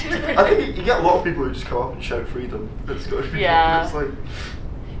I think you get a lot of people who just come up and shout freedom at Scottish people. Yeah. It's like...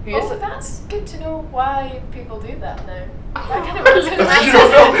 Oh, that's good to know why people do that now. That kind of People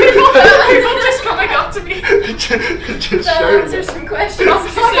just coming up to me. just that shouting. answers some questions.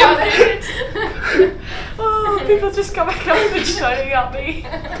 Oh, people just coming up and shouting at me.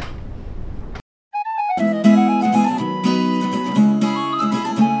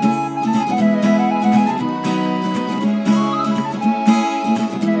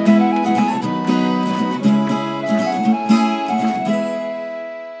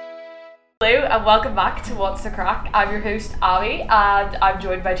 Hello and welcome back to What's the Crack. I'm your host Abbie and I'm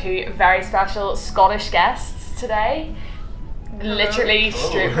joined by two very special Scottish guests today. Literally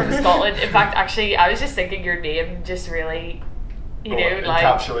straight from Scotland. In fact, actually, I was just thinking your name just really,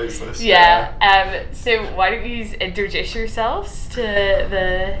 encapsulates this. Yeah. So why don't you introduce yourselves to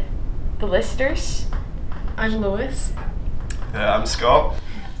the listeners? I'm Lois. I'm Scott.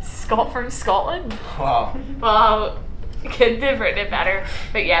 Scott from Scotland. Wow. Well, couldn't have written it better.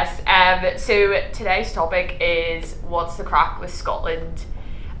 But yes, so today's topic is what's the crack with Scotland.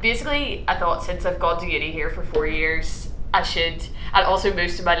 Basically, I thought since I've gone to uni here for 4 years, I should, and also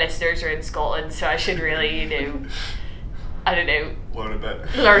most of my listeners are in Scotland, so I should really, Learn a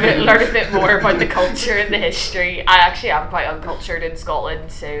bit. learn a bit more about the culture and the history. I actually am quite uncultured in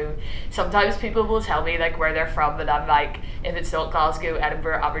Scotland, so sometimes people will tell me like where they're from, and I'm like, if it's not Glasgow,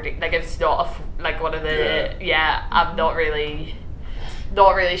 Edinburgh, Aberdeen, like if it's not like one of the I'm not really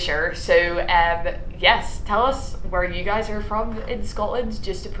sure. So yes, tell us where you guys are from in Scotland,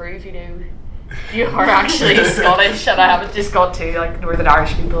 just to prove you are actually Scottish, and I haven't just got to like Northern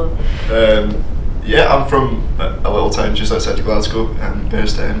Irish people. Yeah, I'm from a little town just outside of Glasgow,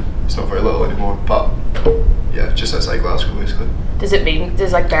 Bearsden. It's not very little anymore, but yeah, just outside Glasgow basically. Does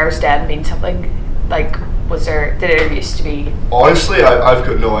like Bearsden mean something? Like, did it used to be? Honestly, I've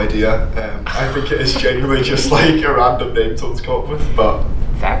got no idea. I think it is genuinely just like a random name someone's come up with, but...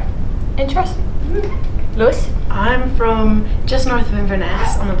 Fair. Interesting. Lois? I'm from just north of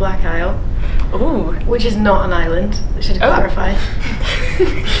Inverness on the Black Isle. Ooh. Which is not an island, I should clarify.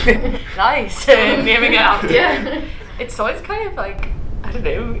 Nice. Naming it after. Yeah. It sounds kind of like, I don't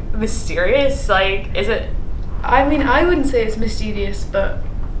know, mysterious. Like, is it? I mean, I wouldn't say it's mysterious, but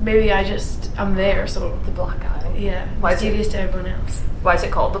maybe I'm there, so... The Black Isle. Yeah, Why is mysterious to everyone else. Why is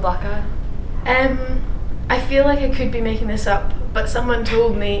it called the Black Isle? I feel like I could be making this up, but someone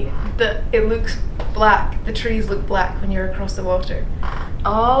told me that it looks black, the trees look black when you're across the water.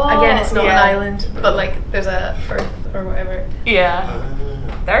 Oh. Again, it's not an island, but like there's a firth or whatever. Yeah.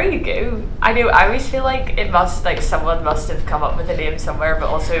 There you go. I know, I always feel like someone must have come up with a name somewhere, but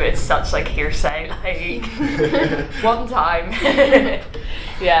also it's such like hearsay, like one time.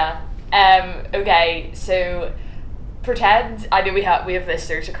 Yeah. Okay, so pretend, I know we have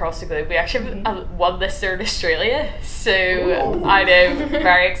listeners across the globe. We actually have one listener in Australia, so Ooh. I know,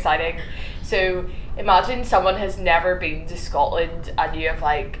 very exciting. So imagine someone has never been to Scotland and you have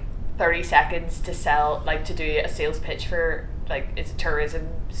like 30 seconds to do a sales pitch for is it Tourism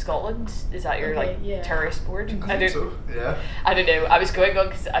Scotland? Is that your tourist board? I think so, yeah. I don't know. I was going on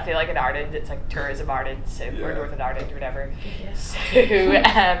because I feel like in Ireland it's like Tourism Ireland, so or Northern Ireland or whatever. Yes.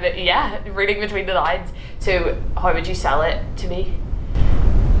 So reading between the lines. So how would you sell it to me?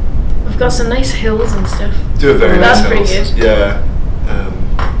 We've got some nice hills and stuff. Do a very nice That's pretty hills. good. Yeah.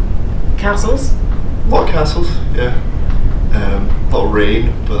 Castles. A lot of castles, yeah. A lot of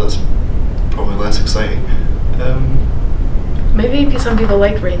rain, but that's probably less exciting. Maybe some people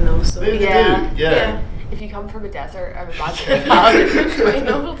like rain though, so... Maybe they do, yeah. If you come from a desert, I would imagine that. It's quite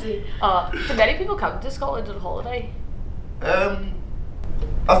novelty. Do many people come to Scotland on holiday?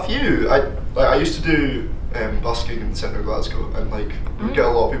 A few. I used to do busking in the centre of Glasgow, and we'd get a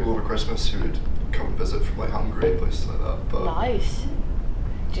lot of people over Christmas who would come and visit from Hungary and places like that. But nice.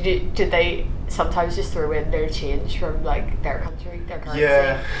 Did they sometimes just throw in their change from their country, their currency?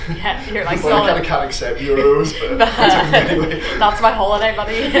 Yeah. Yeah, you're like, I kind of can't accept euros, but I took them anyway. That's my holiday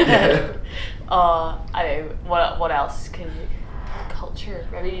money. Yeah. I know. What else can you? Culture,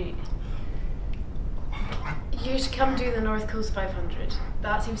 maybe. You should come do the North Coast 500.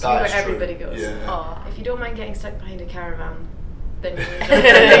 That seems to be That's where true, everybody goes. yeah. If you don't mind getting stuck behind a caravan, then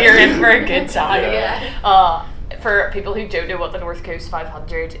You're in for a good time. Yeah. For people who don't know what the North Coast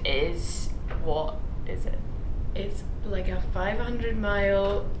 500 is, what is it? It's like a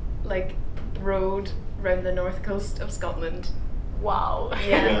 500-mile road around the north coast of Scotland. Wow.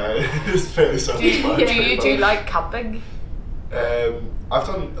 Yeah. It's fairly self-explanatory. Do you do camping? I've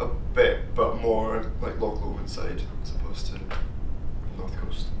done a bit, but more local inside as opposed to North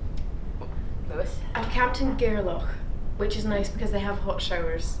Coast. Lois? I've camped in Gairloch. which is nice because they have hot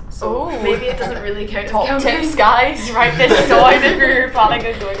showers. So Oh. maybe it doesn't really count as Top camping. tips, guys. Write this down if you're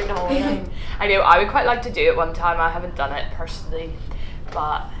planning on going on holiday. I know, I would quite like to do it one time. I haven't done it personally,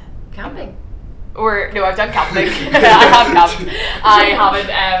 but... Camping. Or no, I've done camping. I have camped.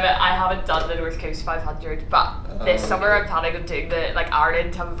 I haven't done the North Coast 500, but this summer I'm planning on doing the like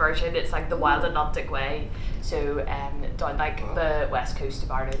Ireland type of version. It's like the Wild Atlantic Way, so down like the west coast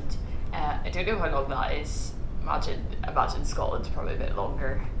of Ireland. I don't know how long that is. Imagine Scotland's probably a bit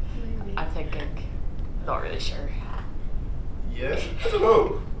longer. Maybe. I'm thinking, not really sure. Yeah, I don't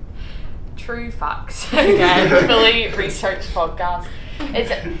know. True facts. Again, fully researched podcast.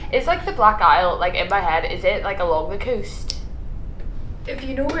 It's like the Black Isle, like in my head, is it like along the coast? If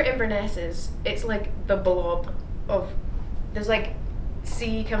you know where Inverness is, it's like the blob of, there's like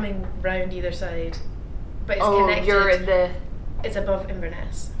sea coming round either side, but it's connected. You're in the... It's above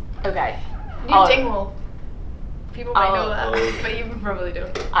Inverness. Okay. Near Dingwall. People might know that, Oh. but you probably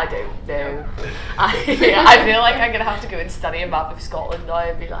don't. I don't know. I feel like I'm going to have to go and study a map of Scotland now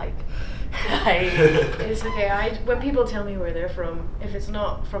and be like... It's okay. When people tell me where they're from, if it's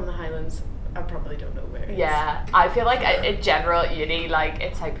not from the Highlands, I probably don't know where it is. Yeah, I feel like in general at uni, like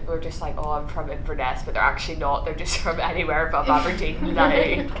it's like people are just like, oh, I'm from Inverness, but they're actually not. They're just from anywhere above Aberdeen.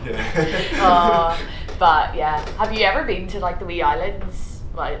 Like, Yeah. but yeah, have you ever been to like the wee islands,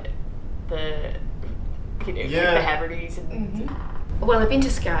 like the, you know, Yeah. the Hebrides and? Mm-hmm. Well, I've been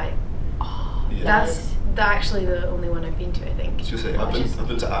to Skye. Oh, Yeah. That's actually the only one I've been to, I think. I was gonna say, I've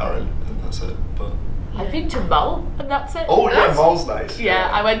been to Arran and that's it. But I've been to Mull and that's it. oh yeah, That's- Mull's nice. Yeah,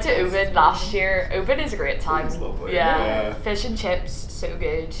 I went to Oban last year. Oban is a great time. Oban's lovely. Yeah, Yeah. fish and chips, so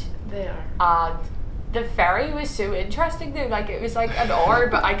good. They are. And the ferry was so interesting though, like it was like an hour,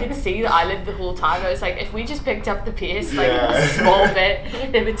 but I could see the island the whole time. I was like, if we just picked up the pace like Yeah. a small bit,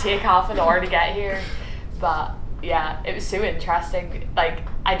 it would take half an hour to get here. But yeah, it was so interesting. Like,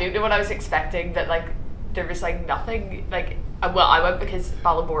 I don't know what I was expecting, but like there was like nothing, like, well, I went because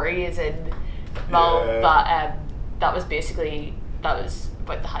Ballymorey is in Mull, Yeah. but that was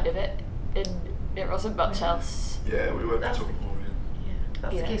about the height of it, and there wasn't much else. Yeah, we went That's to the- Yeah,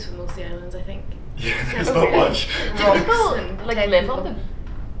 that's Yeah. the case with most of the islands, I think. Yeah, there's Okay. not much. Do Rocks people and, like tend live to- on them.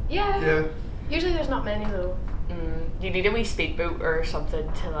 Yeah. Yeah. Usually there's not many though. You need a wee speedboat or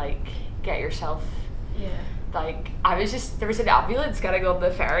something to like get yourself. Yeah. Like, there was an ambulance getting on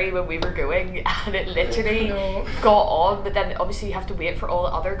the ferry when we were going, and it literally No. got on, but then obviously you have to wait for all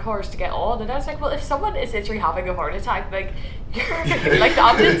the other cars to get on, and I was like, well, if someone is literally having a heart attack, like, you're, like the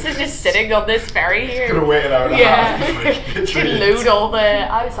ambulance is just sitting on this ferry here. Gonna wait an hour and a half. before you Yeah, get to treated. load all the,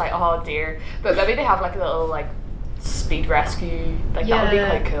 I was like, oh dear, but maybe they have like a little like speed rescue, like that would be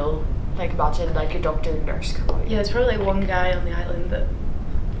Yeah. quite cool. Like imagine like a doctor and nurse come out. Yeah, there's probably like one guy on the island that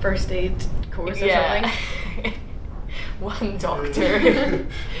first aid course or something. One doctor. It'd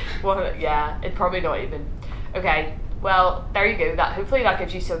probably not even. Okay, well, there you go. Hopefully that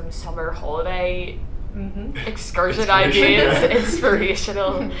gives you some summer holiday Mm-hmm. excursion Inspiration, ideas. yeah.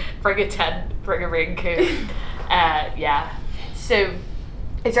 Inspirational. Bring a tent, bring a raincoat. Yeah. So,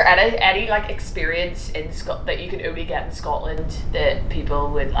 is there any like experience in that you can only get in Scotland that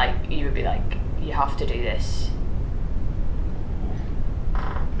people would like? You would be like, you have to do this.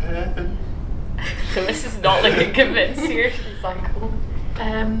 Lois is not looking convinced here. She's like, oh.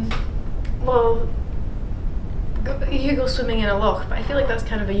 Well, you go swimming in a loch, but I feel like that's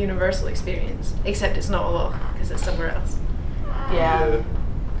kind of a universal experience, except it's not a loch because it's somewhere else. Yeah.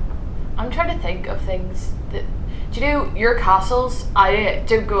 I'm trying to think of things that. Do you know your castles? I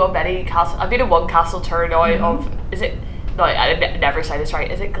don't go on many castles. I've been to one castle tour now of. Is it? No, I never say this right.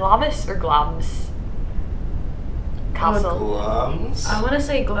 Is it Glamis or Glams? Castle. Glams. I want to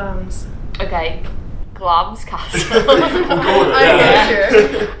say Glams. Okay. Glams Castle. We'll go with it, I'm yeah.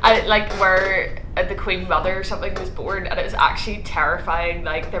 not sure. I like where the Queen Mother or something was born, and it was actually terrifying.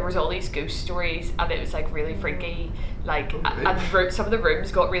 Like there was all these ghost stories, and it was like really freaky. Like Okay. and some of the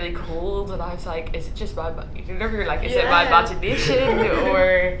rooms got really cold, and I was like, is it just my? You know, you're like, is it my Yeah. imagination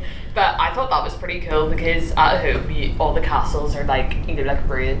or? But I thought that was pretty cool because at home, all the castles are like like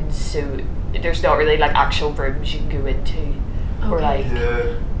ruins, so there's not really like actual rooms you can go into, or Okay. like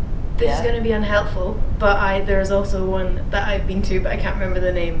Yeah. This is Yeah. going to be unhelpful, but there's also one that I've been to, but I can't remember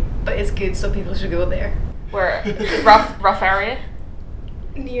the name. But it's good, so people should go there. where rough area.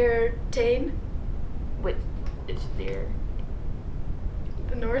 Near Tane, Which it's there.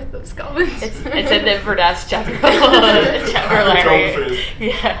 the north of Scotland. It's in the Inverness general area. Geography.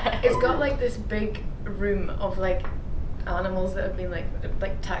 Yeah. It's got like this big room of like animals that have been like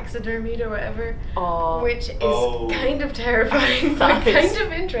taxidermied or whatever, Oh. which is Oh. kind of terrifying, but That is- kind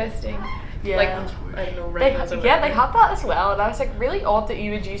of interesting. Yeah. Like, I don't know, They, rhinos or yeah, they whatever. had that as well, and I was like, really odd that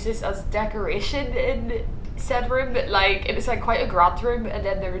you would use this as decoration in said room. Like, it was like quite a grand room, and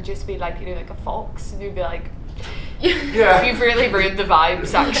then there would just be like, you know, like a fox, and you'd be like, Yeah. you've really ruined the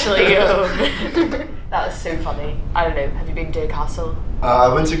vibes, actually. That was so funny. I don't know, have you been to a castle? I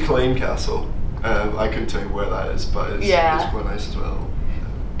went to Killeen Castle. I couldn't tell you where that is, but it's quite nice as well.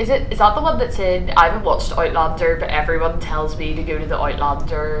 Is that the one that's in, I haven't watched Outlander, but everyone tells me to go to the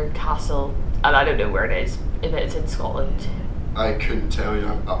Outlander castle, and I don't know where it is, if it's in Scotland. I couldn't tell you.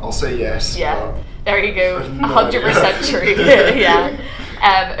 I'll say yes. Yeah, there you go, No 100% true.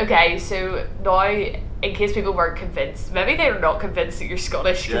 Yeah. Okay, so now, in case people weren't convinced, maybe they're not convinced that you're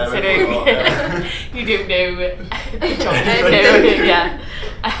Scottish, Yeah, considering maybe not, yeah. you do know the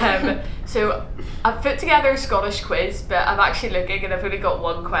yeah. So I've put together a Scottish quiz, but I'm actually looking and I've only got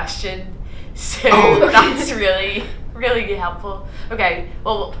one question, so that's really, really helpful. Okay,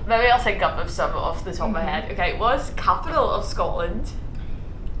 well, maybe I'll think up of some off the top of my head. Okay, what's the capital of Scotland?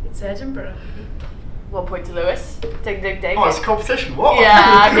 It's Edinburgh. 1 point to Lois. Ding, ding, ding. Oh, it's a competition. What? Yeah,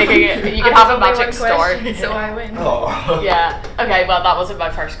 I'm making it. You can have a magic star. So I win. Oh. Yeah. Okay. Well, that wasn't my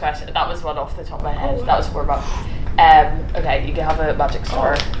first question. That was one off the top of my head. Oh. That was a warm up. Okay, you can have a magic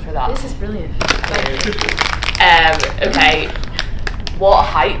star for that. This is brilliant. Okay. What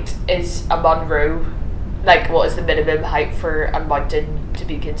height is a Munro? Like, what is the minimum height for a mountain to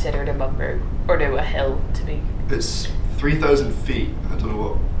be considered a Munro, or no, a hill to be? It's 3,000 feet. I don't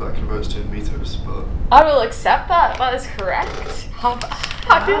know what that converts to in meters, but I will accept that. That is correct.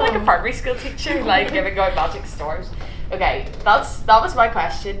 I feel like a primary school teacher, like giving out magic stars. Okay, that was my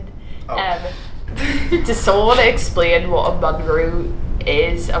question. Oh. Does someone want to explain what a Munro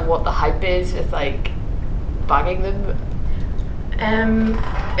is and what the hype is with like bagging them?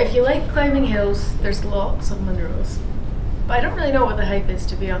 If you like climbing hills, there's lots of Munros. But I don't really know what the hype is,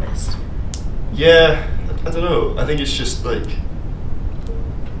 to be honest. yeah, I don't know. I think it's just like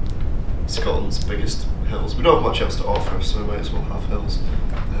Scotland's biggest hills. We don't have much else to offer, so we might as well have hills.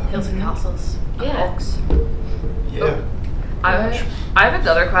 Hills and castles. And Yeah. rocks. Yeah. I have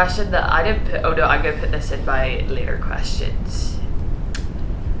another question that I didn't put. Oh no, I'm gonna put this in my later questions.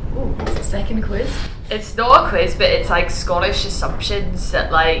 Oh, it's a second quiz. It's not a quiz, but it's like Scottish assumptions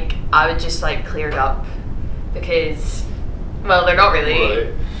that like I would just like cleared up because, well, they're not really.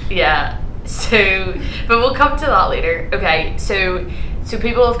 Right. Yeah. So, but we'll come to that later. Okay. So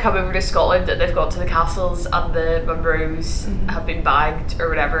people have come over to Scotland and they've got to the castles and the Munros have been bagged or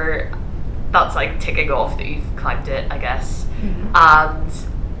whatever. That's like ticking off that you've climbed it, I guess. And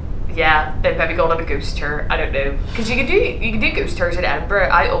yeah, they've maybe gone on a ghost tour. I don't know, because you can do ghost tours in Edinburgh.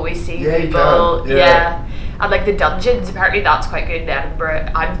 I always see Yeah, you people. can, yeah. And like the dungeons, apparently that's quite good in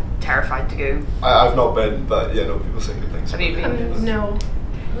Edinburgh. I'm terrified to go. I've not been, but yeah, no, people say good things. Have you about been? it. No,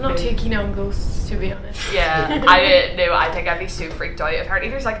 I'm not too keen on ghosts, to be honest. Yeah, I think I'd be so freaked out. Apparently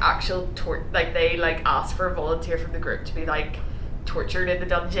there's like actual like they like ask for a volunteer from the group to be like tortured in the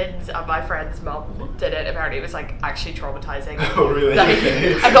dungeons, and my friend's mum did it. Apparently it was like actually traumatizing. Oh really? Like,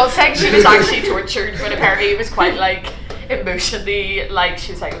 Okay. I'm not saying she was actually tortured, but apparently it was quite like emotionally, like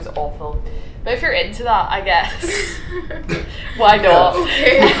she was like, it was awful. But if you're into that, I guess why not?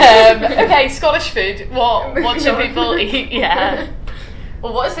 Okay, Scottish food. What should people eat? Yeah.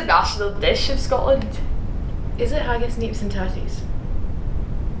 Well, what is the national dish of Scotland? Is it haggis, neeps, and tatties?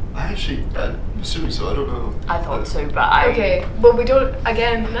 I'm assuming so. I don't know. I thought so, but Okay, well, we don't.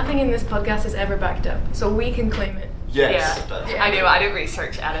 Again, nothing in this podcast is ever backed up, so we can claim it. Yes. Yeah. that's- I know, I don't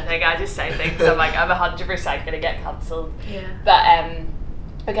research anything, I just say things. I'm like, I'm 100% gonna get cancelled. Yeah.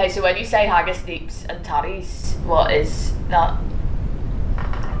 But okay, so when you say haggis, neeps and tatties, what is that?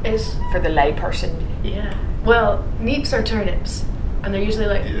 Is For the lay person. yeah. Well, neeps are turnips, and they're usually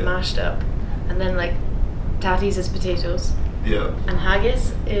like Yeah. mashed up, and then like tatties is potatoes, Yeah. and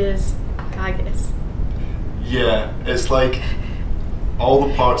haggis is haggis. Yeah. It's like all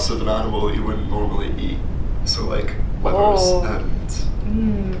the parts of an animal that you wouldn't normally eat. So like livers Oh.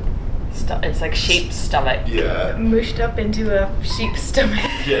 and It's like sheep's stomach. yeah. Mushed up into a sheep's stomach.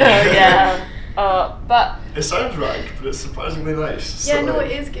 Yeah. Yeah. But It sounds rank, but it's surprisingly nice. Yeah, So, no, like,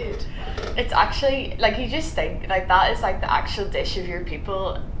 it is good. it's actually like you just think like that is like the actual dish of your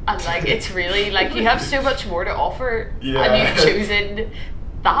people, and like it's really like you have so much more to offer, Yeah. and you've chosen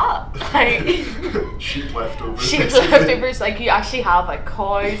that like sheep leftovers. sheep basically. leftovers. Like you actually have like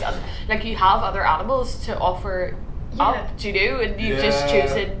cows and like you have other animals to offer Yeah. up, do you know? And you've just Yeah.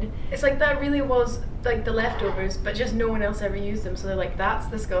 chosen. It's like that really was like the leftovers, but just no one else ever used them, so they're like, that's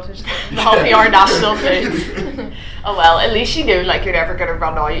the Scottish thing. That'll be our national food. Oh well, at least you know like you're never gonna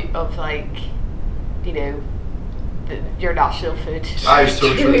run out of like, you know, your national food. Aye,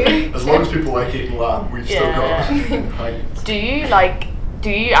 so true. As long as people like eating lamb, we've still got haggis. Do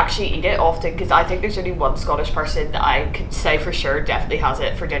you actually eat it often? Because I think there's only one Scottish person that I could say for sure definitely has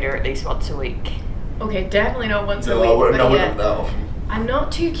it for dinner at least once a week. Okay, definitely not once a No, week. I wouldn't but have yeah, that often. I'm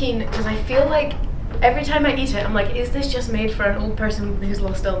not too keen because I feel like every time I eat it, I'm like, is this just made for an old person who's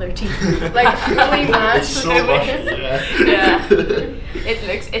lost all their teeth? Like fully mashed. It's so much, Yeah.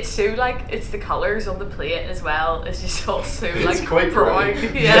 It's so like, it's the colours on the plate as well. It's just all so like It's quite brown.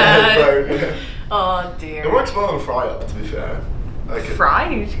 brown. Yeah. Brown, yeah. Oh dear. It works well on fry up, to be fair. Like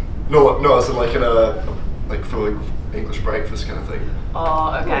Fried? No, as in like in a like for like English breakfast kind of thing.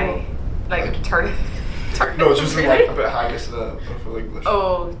 Oh, okay. Like turn. No, it's just in like a bit of haggis and a full English.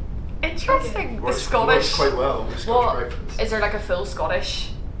 Oh, interesting. The Works Scottish. quite well with Scottish Well, breakfast. is there like a full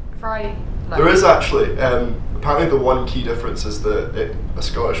Scottish fry? Like, There is actually. Apparently, the one key difference is that a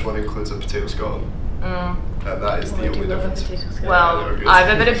Scottish one includes a potato scone, and that is the only difference. Well, they're good. I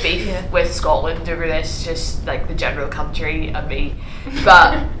have a bit of beef with Scotland over this, just like the general country and me.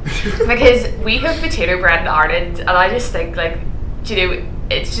 But because we have potato bread in Ireland, and I just think like, do you know,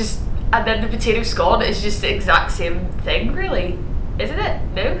 it's just, and then the potato scone is just the exact same thing, really, isn't it?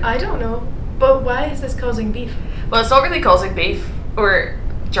 No? I don't know, but why is this causing beef? Well, it's not really causing beef or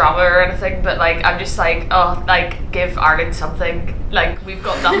drama or anything, but like I'm just like, oh, like give Ireland something. Like we've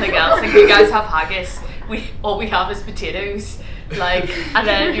got nothing else. Like you guys have haggis. All we have is potatoes. Like, and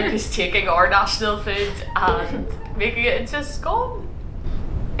then you're just taking our national food and making it into scone.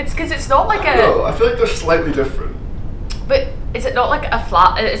 It's because it's not like No, I feel like they're slightly different. But is it not like a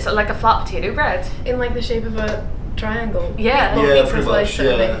flat? It's like a flat potato bread. In like the shape of a triangle. Yeah. With Yeah, pizza pretty slice much. sort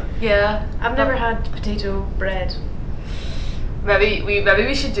of Yeah. thing. Yeah. I've never had potato bread. Maybe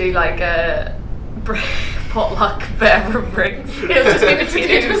we should do like a potluck, but everyone brings. It'll just be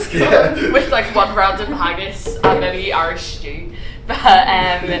potatoes Yeah. with like one random haggis and maybe Irish stew. But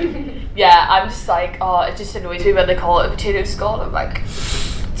yeah, I'm just like, oh, it just annoys me when they call it a potato scone. I'm like,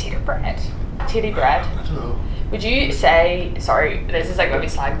 potato bread. I don't know. Would you say, sorry, this is like maybe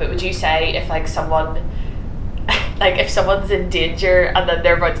slang, but would you say if like someone, like if someone's in danger and then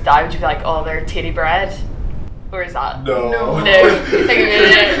they're about to die, would you be like, oh, they're titty bread? Or is that? No. No. Or they're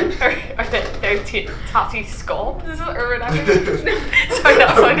tatty scones, is it? Or whatever. Sorry,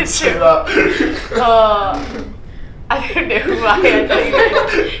 that sounded say too. that. I don't know why I thought you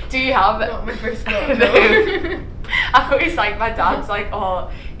would. Do you have? Not my first thought. No. I always like, my dad's like,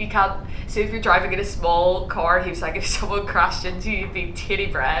 oh, you can't. So if you're driving in a small car, he was like, if someone crashed into you, you'd be titty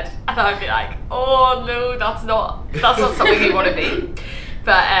bread, and I'd be like, oh no, that's not something you want to be.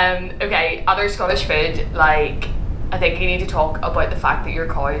 But okay, other Scottish food, like I think you need to talk about the fact that your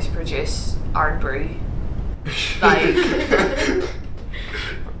cows produce Iron Brew. Like,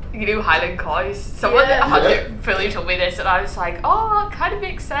 you know, Highland cows. Someone had fully told me this, and I was like, oh, it kind of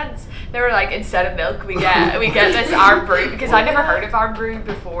makes sense. They were like, instead of milk, we get this Iron Brew, because I never heard of Iron Brew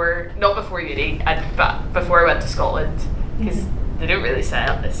before, not before uni, but before I went to Scotland, because they don't really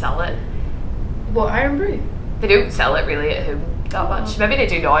sell it. What, Iron Brew? They don't sell it really at home that much. Maybe they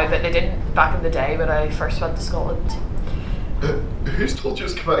do now, but they didn't back in the day when I first went to Scotland. Who's told you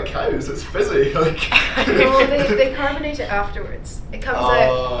it's come out of cows? It's fizzy. Like. No, they carbonate it afterwards. It comes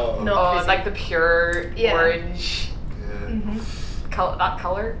out not fizzy. Like the pure orange. Yeah. That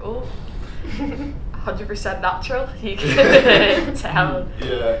colour. Oh. 100% natural. You can tell.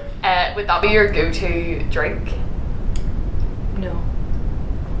 Yeah. Would that be your go-to drink? No.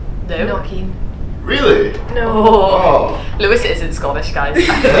 No. Not keen. Really? No. Oh. Lois isn't Scottish, guys.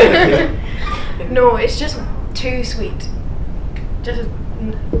 No, it's just too sweet. Just.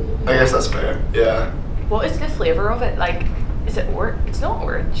 I guess that's fair. Yeah. What is the flavour of it? Like, is it It's not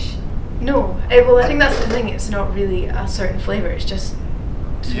orange. No. Well, I think that's the thing. It's not really a certain flavour. It's just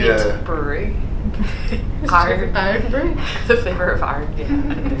sweet. Yeah. Brew. Iron. Iron brew. The flavour of iron. Yeah.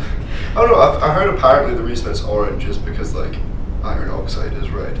 Oh no, I heard apparently the reason it's orange is because like iron oxide is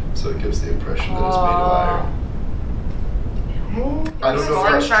red, so it gives the impression that it's made of iron. I don't know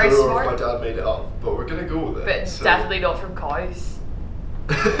if that's Very true or smart. if my dad made it up, but we're gonna go with it. But so. definitely not from cows.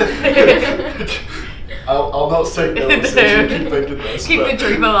 I'll not say no, so you keep thinking this. Keep the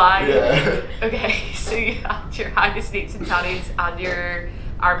dream alive. Yeah. Okay, so you had your haggis, snakes and tatties and your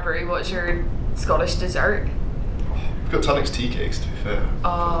Iron Brew. What's your Scottish dessert? We've got Tunnock's tea cakes, to be fair.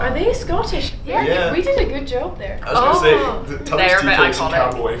 Are they Scottish? Yeah. We did a good job there. I was going to say, the they're Tunnock's a tea bit cakes and iconic.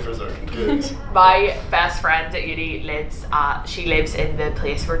 caramel wafers are good. My best friend at uni lives in the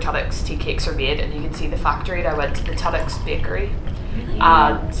place where Tunnock's tea cakes are made, and you can see the factory. And I went to the Tunnock's bakery,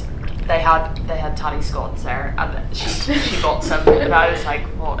 and they had Toddy scots there, and she bought some, and I was like,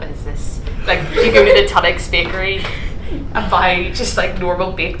 what is this? Like, you go to the Tunnocks bakery and buy just like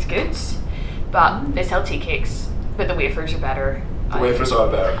normal baked goods, but they sell tea cakes, but the wafers are better. The wafers are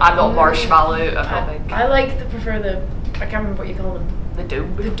better. I'm not marshmallow. I'm not big. I prefer the, I can't remember what you call them. The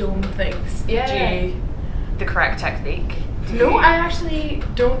dome. The dome things. Yeah. The correct technique. No, I actually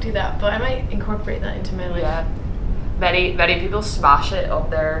don't do that, but I might incorporate that into my life. Yeah. Many people smash it on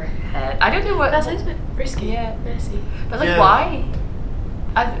their head. I don't know what. That sounds a bit risky. Yeah. Messy. But like, why?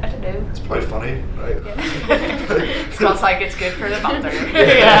 I don't know. It's probably funny, right? Yeah. Smells like it's good for the batter.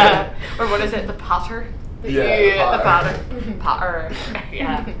 Yeah. Or what is it? The patter? Yeah, the patter. Patter.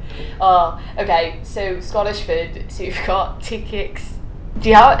 Yeah. Okay, so Scottish food. So you've got tea cakes.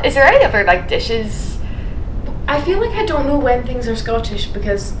 Is there any other like dishes? I feel like I don't know when things are Scottish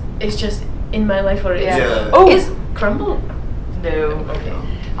because it's just in my life already. Yeah. Oh, is crumble? No. Okay.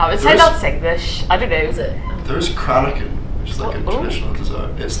 I would say that's English. I don't know. Is it? There's craic, which is like a Oh. traditional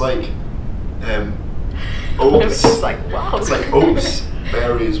dessert. It's like oats. It's like, wow. It's like oats,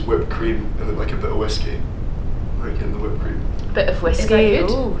 berries, whipped cream, and then like a bit of whiskey, like in the whipped cream. Bit of whiskey. Is that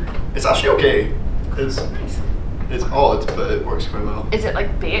good? Ooh. It's actually okay. It's Nice. it's odd, but it works quite well. Is it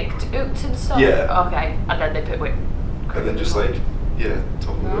like baked oats and stuff? Yeah. Okay, and then they put whipped And then just like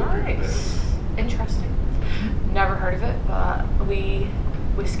top of the whipped cream. Nice. Interesting. Never heard of it, but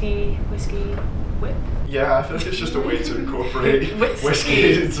whiskey whip. Yeah, I feel like it's just a way to incorporate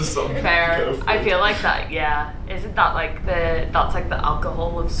whiskey into something. Fair. Kind of I food. feel like that. Yeah. Isn't that like that's like the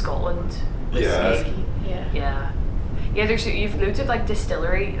alcohol of Scotland? Yeah. Whiskey. Yeah. Yeah. Yeah. You've loads of like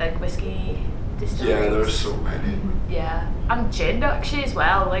distillery, like whiskey distilleries. Yeah, there's so many. Yeah, and gin actually as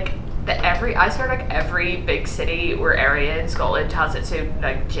well. Like I swear, like every big city or area in Scotland has its own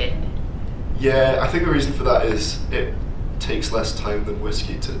like gin. Yeah, I think the reason for that is it takes less time than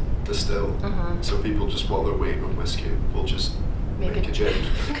whiskey to distill. Mhm. So people just, while they're waiting on whiskey, will just Make make it. a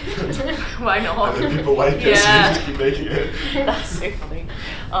gin. Why not? And then people like it, so Yeah. they just keep making it. That's so funny.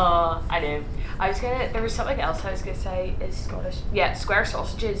 I know. There was something else I was gonna say is Scottish. Yeah, square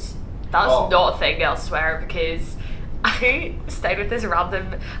sausages. That's not a thing elsewhere because I stayed with this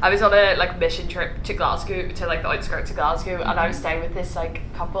random. I was on a like mission trip to Glasgow, to like the outskirts of Glasgow, and I was staying with this like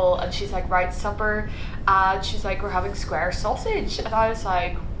couple, and she's like, right, supper, and she's like, we're having square sausage, and I was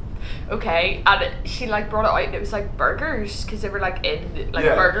like, okay, and she like brought it out, and it was like burgers because they were like in like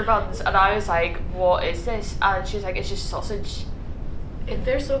burger buns, and I was like, what is this? And she's like, it's just sausage.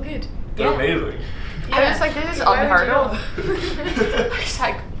 They're so good. They're Yeah. amazing. I was like, this is Why would unheard you of. not? I was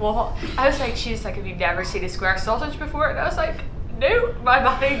like, what? I was like, she was like, have you never seen a square sausage before? And I was like, no, my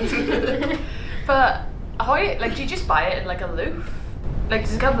mind. But how, like, do you just buy it in like a loaf? Like,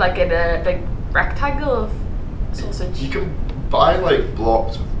 does it come like in a big rectangle of sausage? You can buy like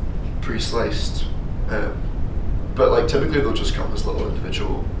blocked, pre-sliced, but like typically they'll just come as little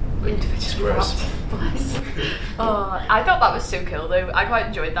individual squares. Bless. Oh, I thought that was so cool though. I quite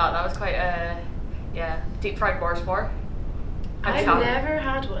enjoyed that. That was quite deep fried Mars bar. I've never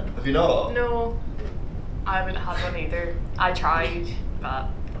had one. Have you not? No. I haven't had one either. I tried, but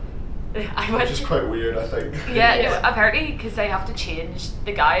I went. Which is quite weird, I think. Yeah, Yeah. no, apparently because they have to change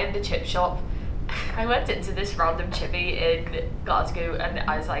the guy in the chip shop. I went into this random chippy in Glasgow and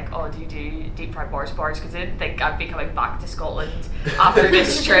I was like, oh, do you do deep fried Mars bars? Because I didn't think I'd be coming back to Scotland after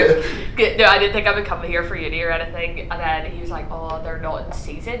this trip. No, I didn't think I would come here for uni or anything. And then he was like, oh, they're not in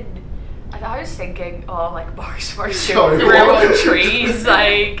season. And I was thinking, oh, like Mars bars Sorry, grew what? on trees.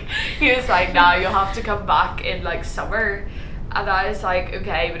 Like, he was like, nah, you'll have to come back in like summer. And I was like,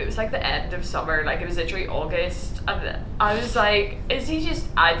 okay, but it was like the end of summer, like it was literally August, and I was like, is he just,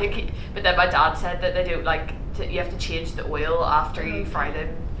 I think he, but then my dad said that they don't like, you have to change the oil after you fry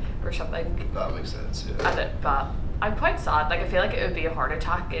them or something, That makes sense, yeah. but I'm quite sad, like I feel like it would be a heart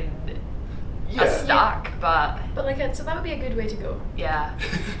attack in Yeah. a stack, but But like, so that would be a good way to go. yeah.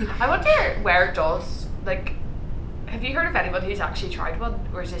 I wonder where it does, like, have you heard of anyone who's actually tried one,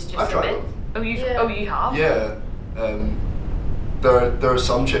 or is this just I've a tried myth? one. Oh, you Yeah. oh, you have? Yeah. There are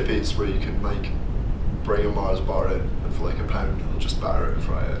some chippies where you can like bring a Mars bar in and for like £1 they'll just batter it and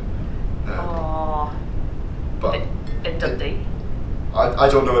fry it. Oh, But in Dundee. I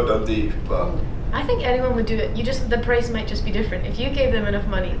don't know at Dundee, but I think anyone would do it. The price might just be different. If you gave them enough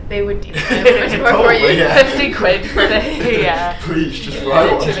money, they would deep fry it more for Probably, you. yeah. 50 quid for the, yeah. please just fry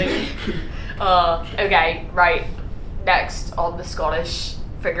Literally. one. Okay, right. Next on the Scottish,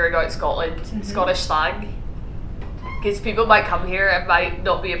 figuring out Scotland, Scottish slang. Because people might come here and might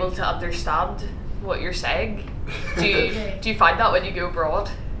not be able to understand what you're saying. Do you find that when you go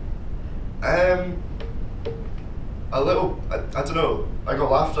abroad? A little, I don't know. I got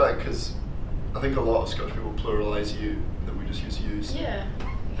laughed at because I think a lot of Scottish people pluralise you, that we just use use. Yeah.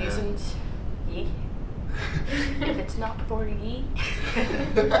 Usins. Ye. If it's not for ye.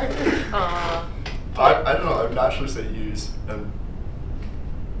 I don't know, I would naturally say use, and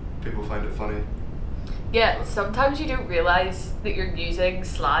people find it funny. Yeah, sometimes you don't realise that you're using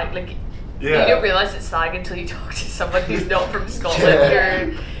slang. Like, Yeah. you don't realise it's slang until you talk to someone who's not from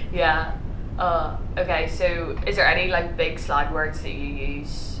Scotland. Yeah. Okay, so is there any like big slang words that you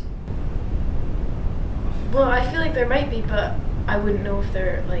use? Well, I feel like there might be, but I wouldn't know if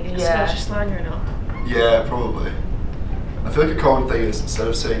they're like Yeah. Scottish slang or not. Yeah, probably. I feel like a common thing is instead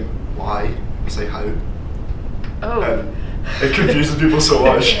of saying why, we say how. Oh. And it confuses people so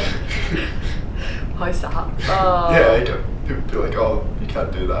much. How's that? People be like, oh, you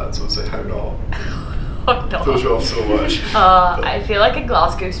can't do that, so say how not. Oh, no. Throws you off so much. I feel like in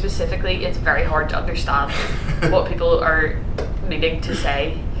Glasgow specifically, it's very hard to understand what people are meaning to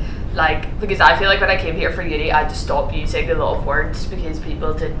say. Like, because I feel like when I came here for uni, I had to stop using a lot of words because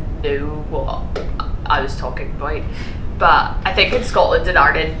people didn't know what I was talking about. But I think in Scotland and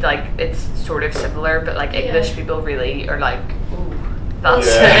Ireland, like, it's sort of similar, but like English people really are like, ooh, that's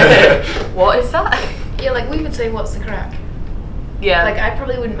what is that? Yeah, like we would say, "What's the crack?" Yeah. Like I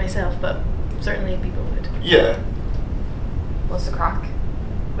probably wouldn't myself, but certainly people would. Yeah. What's the crack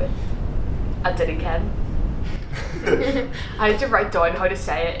with a Diddy Ken? I had to write down how to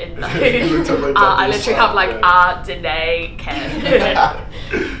say it in like, I literally have like a Diddy Ken.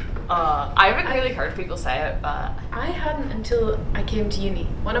 I haven't really heard people say it, but I hadn't until I came to uni.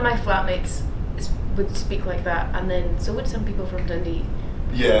 One of my flatmates would speak like that, and then so would some people from Dundee.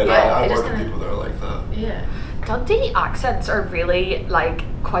 Yeah, no, Yeah, I it just work with kinda- people that are like that. Yeah. Dundee accents are really like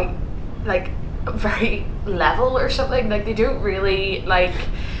quite like very level or something. Like they don't really like.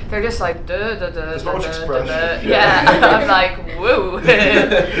 They're just like duh, duh, duh, There's duh, not much duh, expression. duh, duh. Yeah. Yeah, I'm like whoa.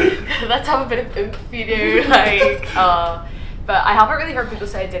 Let's have a bit of oomph, you know, like. But I haven't really heard people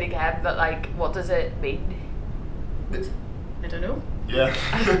say it again. But like, what does it mean? I don't know. Yeah.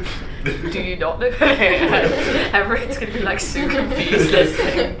 Do you not know? Everyone's gonna be like so confused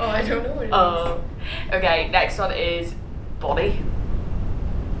listening. Oh, I don't know what it is. Okay, next one is body.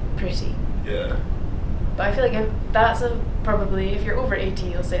 Pretty. Yeah. But I feel like probably if you're over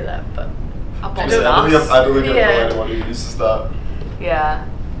 18, you'll say that. But A I body don't lass. think I know Yeah. anyone who uses that. Yeah,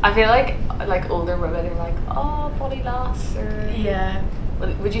 I feel like older women are like, oh, body lass, or yeah.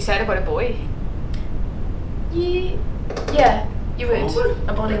 Would you say it about a boy? Yeah, you would. Probably.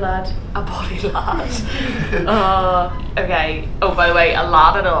 A body lad. A body lad. Okay. Oh, by the way, a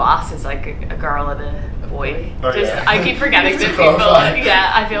lad and a lass is like a girl and a boy. Oh, Just yeah. I keep forgetting Just that to people. clarify.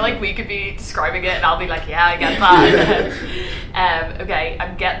 Yeah, I feel like we could be describing it, and I'll be like, yeah, I get that. Okay,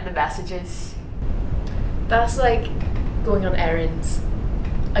 I'm getting the messages. That's like going on errands.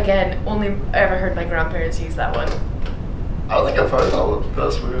 Again, only ever heard my grandparents use that one. I don't think I've heard that one.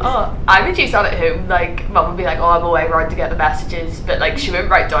 That's weird. Oh, I would use that at home. Like, mum would be like, oh, I'm away round to get the messages. But, like, she wouldn't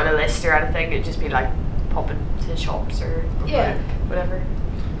write down a list or anything. It'd just be, like, popping to shops or Yeah. whatever.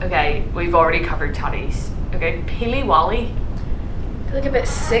 Okay, we've already covered tatties. Okay, Peely Wally. I feel like a bit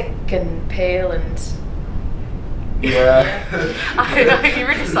sick and pale and. Yeah. I know, you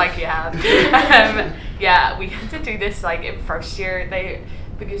were just like, yeah. Yeah, we had to do this, like, in first year.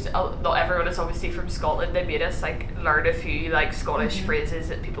 Because not everyone is obviously from Scotland, they made us like learn a few like Scottish phrases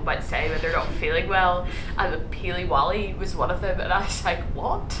that people might say when they're not feeling well, and the Peely Wally was one of them, and I was like,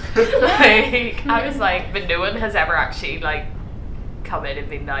 what? Like, I was like, but no one has ever actually like come in and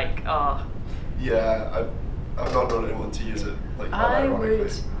been like, oh. Yeah, I've not known anyone to use it like that I ironically.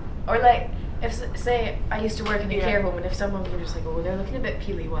 would. Or like, if say I used to work in a Yeah. care home, and if someone was just like, oh, they're looking a bit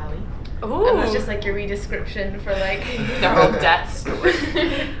peely wally. Ooh. And it was just like your description for like their whole death story.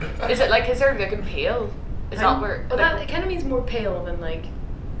 Is it like, is there looking pale? Is that where? Well, like, that it kind of means more pale than like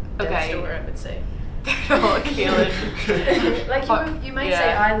Okay. death store, I would say. they're not killing. Like you might say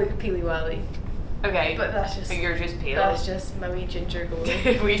Yeah. I look peely wally, Okay, but that's just you're just pale. that's just my wee ginger glow.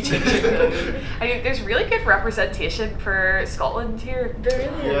 We change it. I mean, there's really good representation for Scotland here. There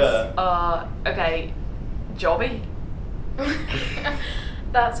really Yeah. Okay, Jobby. is.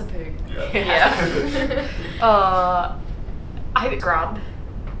 That's a poo. Yeah. Yeah. I grand.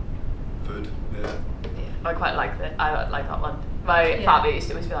 Food. Yeah. I quite like that. I like that one. My Yeah. family used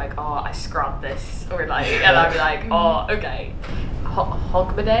to always be like, "Oh, I scrubbed this," or like, and I'd be like, "Oh, okay."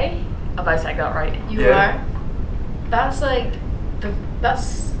 Hogmanay. Am I saying that right? You Yeah. are. That's like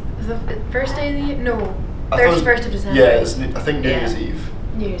that's the first day of the year. No, I thought it was- 31st of December. Yeah, I think New Yeah. Year's Eve.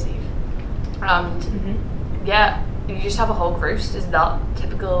 New Year's Eve. And Mm-hmm. yeah, you just have a hog roast. Is that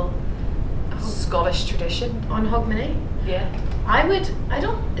typical Scottish tradition? On Hogmanay, Yeah.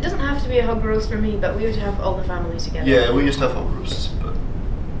 it doesn't have to be a hog roast for me, but we would have all the family together. Yeah, we used to have hog roasts, but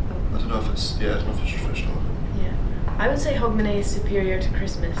I don't know if it's traditional. Yeah. I would say Hogmanay is superior to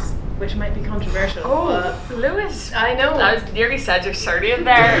Christmas, which might be controversial. Oh, Lois. I know. I was nearly said your surname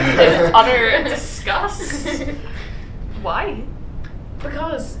there in utter disgust. Why?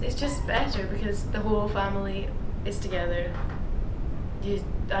 Because it's just better because the whole family is together.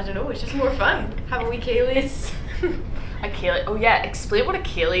 I don't know, it's just more fun. Have a wee Kayleys. A ceilidh. Oh yeah, explain what a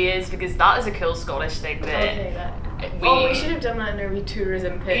ceilidh is, because that is a cool Scottish thing that we should have done that in our wee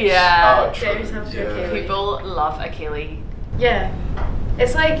tourism pitch. Yeah. Get yourself to a ceilidh. People love a ceilidh. Yeah.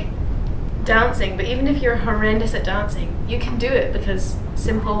 It's like dancing, but even if you're horrendous at dancing, you can do it because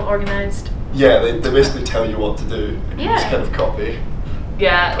simple, organised. Yeah, they basically tell you what to do, and you just Yeah. kind of copy.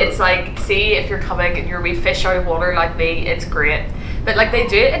 Yeah, it's like, see, if you're coming and you're a wee fish out of water like me, it's great. But like they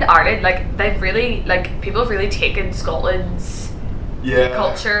do it in Ireland, like they've really, like people have really taken Scotland's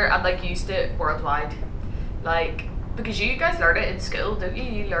culture and like used it worldwide. Like, because you guys learn it in school, don't you?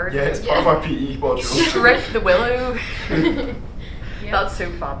 You learn Yeah, it's part of our PE module. Strip the willow. Yep. That's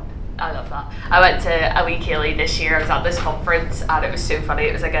so fun. I love that. I went to a wee ceilidh this year. I was at this conference and it was so funny.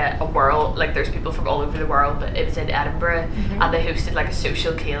 It was like a world, like there's people from all over the world, but it was in Edinburgh and they hosted like a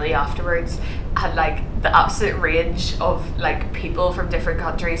social ceilidh afterwards. And like the absolute range of like people from different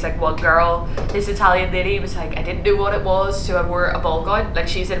countries. Like one girl, this Italian lady was like, I didn't know what it was, so I wore a ball gown. Like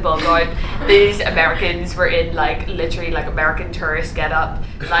she's in a ball gown. These Americans were in like literally like American tourist get up,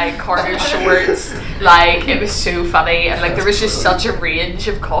 like cargo shorts. Like it was so funny, and like there was just such a range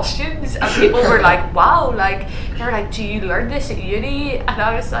of costumes, and people were like, wow, like they were like, do you learn this at uni? And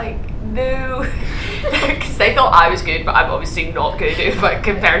I was like, no, because they thought I was good, but I'm obviously not good, but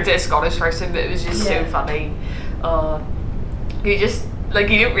compared to a Scottish person. But it was just so funny. You just like,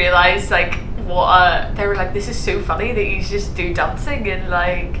 you didn't realise like what they were like, this is so funny that you just do dancing, and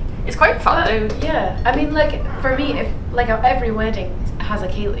like it's quite fun though. Yeah, I mean, like for me, if like every wedding has a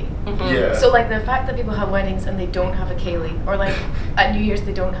ceilidh. Yeah. So like the fact that people have weddings and they don't have a ceilidh, or like at New Year's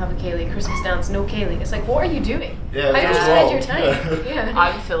they don't have a ceilidh, Christmas dance no ceilidh. It's like, what are you doing? Yeah, How do you that's spend wrong. your time? Yeah.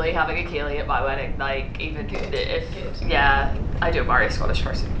 I'm fully having a ceilidh at my wedding. Like even Good. if yeah, I don't marry a Scottish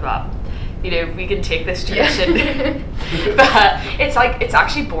person, but you know, we can take this tradition. But it's like, it's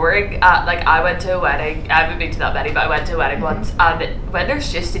actually boring. Like I went to a wedding, I haven't been to that many, but I went to a wedding once, and when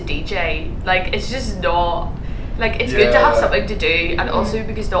there's just a DJ, like it's just not, like it's good to have something to do, and also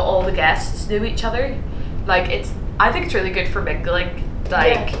because not all the guests know each other. Like I think it's really good for mingling.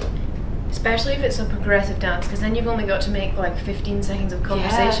 Like especially if it's a progressive dance, because then you've only got to make like 15 seconds of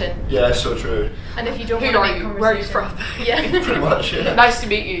conversation. Yeah, it's so true. And if you don't who want to are make you? conversation, Where are you from? Yeah. Pretty much, yeah. Nice to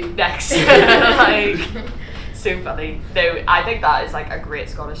meet you. Next. Like, so funny. No, I think that is like a great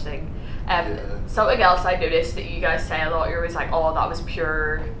Scottish thing. Something else I noticed that you guys say a lot, you're always like, oh, that was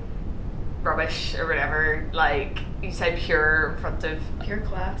pure rubbish or whatever. Like you say pure in front of Pure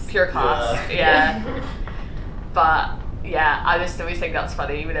class. pure class. Yeah. But yeah, I just always think that's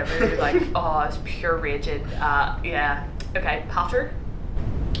funny whenever you're like, oh, it's pure raging. Yeah. Okay, patter.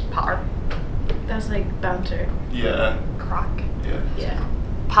 That's like banter. Yeah. Crack. Yeah. Yeah.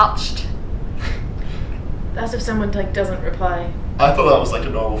 Patched. That's if someone like doesn't reply. I thought that was like a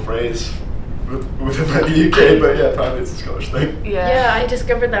normal phrase within like the UK, but yeah, apparently it's a Scottish thing. Yeah, I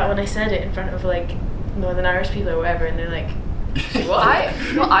discovered that when I said it in front of like Northern Irish people or whatever, and they're like, Well,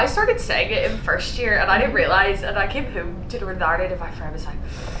 I started saying it in first year, and I didn't realise, and I came home to Northern Ireland, and my friend was like,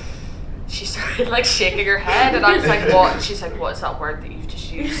 she started like shaking her head, and I was like, what? And she's like, what is that word that you just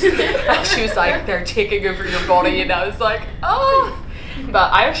used? And she was like, they're taking over your body, and I was like, oh.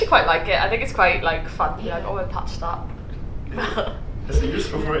 But I actually quite like it. I think it's quite like fun to be like, oh, I patched that. It's a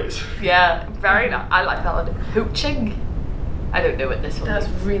useful phrase. Yeah, very nice. I like that one. Hooching. I don't know what this one that's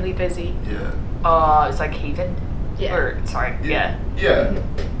is. really busy. Yeah. Oh, it's like heaving. Yeah. Or, sorry, yeah. Yeah.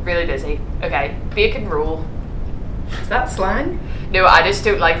 Really busy. Okay, bacon roll. Is that slang? No, I just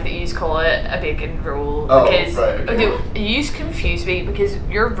don't like that you call it a bacon roll, Oh, because right, okay. no, you confuse me, because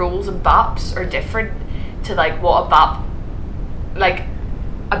your rolls and baps are different to like what a bap, like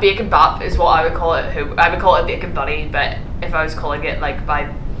a bacon bap is what I would call it. I would call it a bacon bunny, but if I was calling it like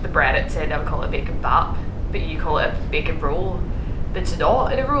by the bread it's in, I would call it a bacon bap. But you call it a bacon roll. It's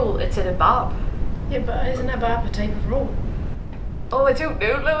not in a roll, it's in a bap. Yeah, but isn't a bap a type of roll? Oh, I don't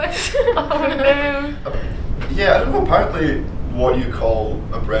know, Lois. Oh no. Yeah, I don't know, apparently what you call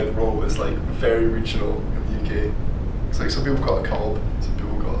a bread roll is like very regional in the UK. It's like some people call it cob, some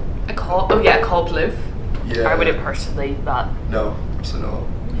people call it... A cob, oh yeah, a cob loaf. Yeah. I wouldn't personally, but... No, absolutely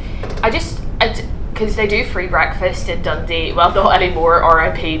not. because they do free breakfast in Dundee. Well, not anymore,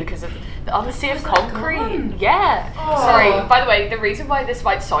 RIP, because of unsafe that concrete. gone? Yeah. Oh. Sorry. By the way, the reason why this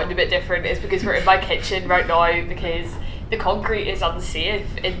might sound a bit different is because we're in my kitchen right now because the concrete is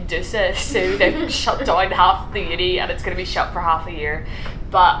unsafe in Dusa, so they've shut down half the uni and it's going to be shut for half a year.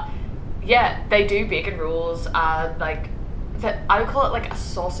 But yeah, they do bacon rolls and like I would call it like a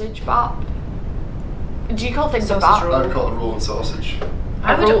sausage bap. Do you call things a Sausage bap? roll. I would call it a roll and sausage.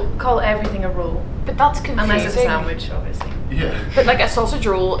 I would roll. call everything a roll. But that's confusing. Unless it's a sandwich, obviously. Yeah. But like a sausage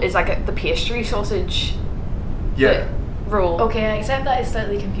roll is like the pastry sausage Yeah. roll. Okay, I accept that is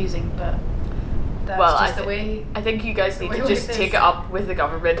slightly confusing, but that's Well, just the way. I think you guys need Wait, to wait, just this- take it up with the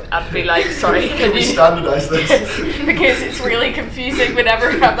government and be like, sorry, can We you... standardise this. Because it's really confusing whenever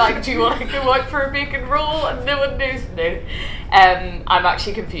I'm like, do you want to go out for a bacon roll? And no one knows. No. I'm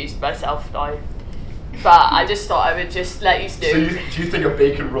actually confused myself now. But I just thought I would just let you know. So do you think a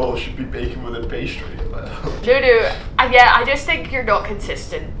bacon roll should be bacon with a pastry? No. I just think you're not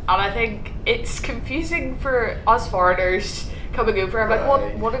consistent. And I think it's confusing for us foreigners coming over. I'm like,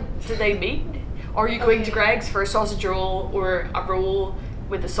 Right. what do they mean? Are you going to Greg's for a sausage roll or a roll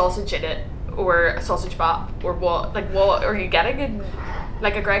with a sausage in it or a sausage bap or what? Like, what are you getting in?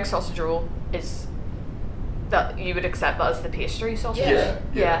 Like, a Greg's sausage roll is that you would accept that as the pastry sausage?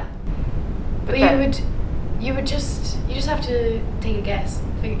 Yeah. But you just have to take a guess.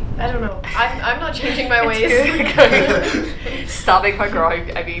 I don't know. I'm not changing my ways. Standing my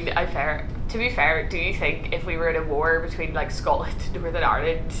ground. I mean, to be fair, do you think if we were in a war between like Scotland and Northern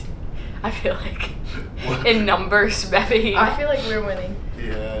Ireland, I feel like in numbers maybe. I feel like we're winning.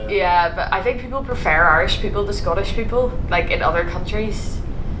 Yeah. Yeah, but I think people prefer Irish people to Scottish people, like in other countries.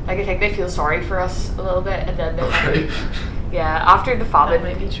 Like I think they feel sorry for us a little bit, and then they're Okay. like, yeah, after the That famine,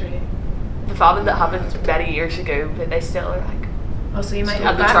 might be true. the famine that happened many years ago, but they still are like, Oh, so you might and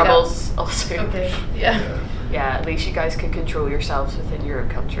have the backup. troubles also. Okay. Yeah. Yeah. Yeah, at least you guys can control yourselves within your own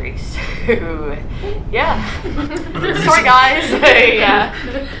countries. So, yeah. Sorry, guys. Yeah.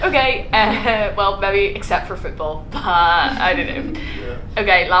 Okay. Well, maybe except for football, but I don't know. Yeah.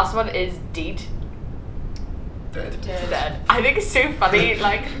 Okay, last one is deed. Dead. Dead. I think it's so funny.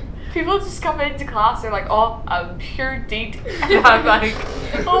 Like, people just come into class. They're like, "Oh, I'm pure deed," and I'm like,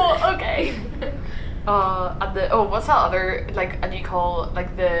 "Oh, okay." And what's that other like? And you call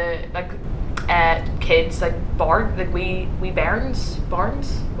like the kids like wee bairns?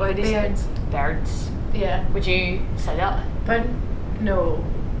 What do you say? Bairns. Yeah. Would you say that? But no.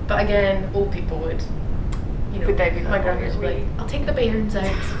 But again, old people would. You know, Would they be my like, grandma's would be like, I'll take the bairns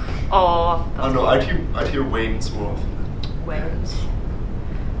out. Oh, I don't know. I'd hear Wayne's more often. Wins.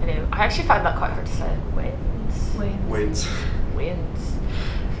 I know. I actually find that quite hard to say. Wins. Wayne's. Wins.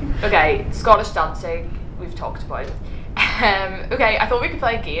 Okay, Scottish dancing. We've talked about. Okay, I thought we could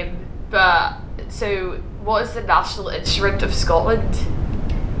play a game, but so what is the national instrument of Scotland?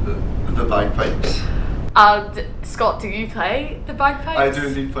 The bagpipes. And Scott, do you play the bagpipes? I do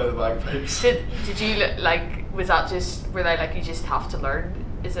indeed play the bagpipes. Did you was that just were they like you just have to learn?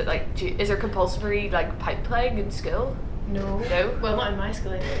 Is it like is there compulsory like pipe playing in school? No. No? Well, not in my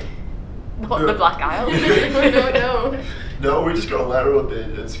school anyway. Not in the Black Isle. No. No, we just got a letter one day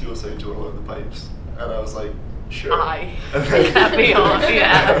in school saying, do you want to learn the pipes? And I was like, sure. Aye. And then Get me on,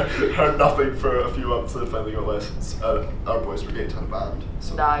 yeah. heard nothing for a few months and finally got lessons. Our boys were getting to the band.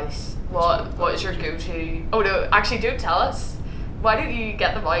 So Nice. What is your go-to? Oh no, actually don't tell us. Why don't you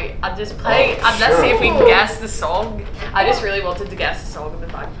get them out and just play and let's see if we can guess the song. I just really wanted to guess the song of the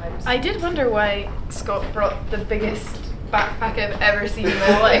bagpipes. I did wonder why Scott brought the biggest backpack I've ever seen in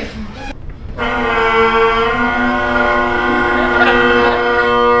my life.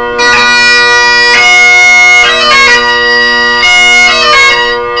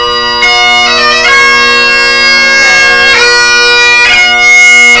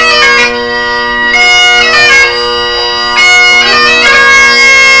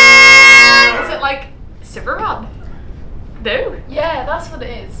 Is it like Cimarron? No. Yeah, that's what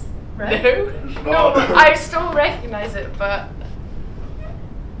it is, right? No. No, I still recognise it, but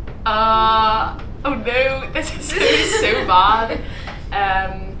Oh no, this is gonna be so bad.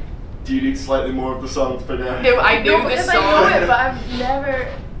 do you need slightly more of the song for now? No, I know no, the because song. I know it, but I'm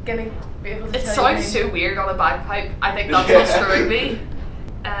never gonna be able to It tell you. sounds so weird on a bagpipe. I think that's what's throwing me.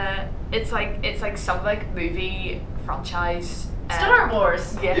 It's like some like movie franchise. Star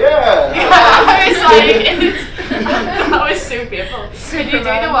Wars. Yeah. Yeah! I was like, that was so painful. Can you do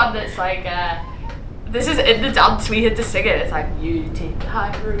the one that's like, this is in the dance we had to sing it. It's like, you take the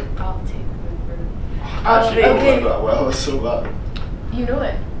high road, I'll take the road. I actually don't okay. know that well, it's so bad. You know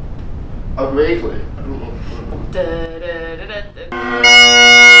it. Vaguely. I don't know. Da, da, da, da,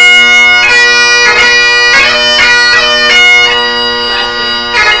 da.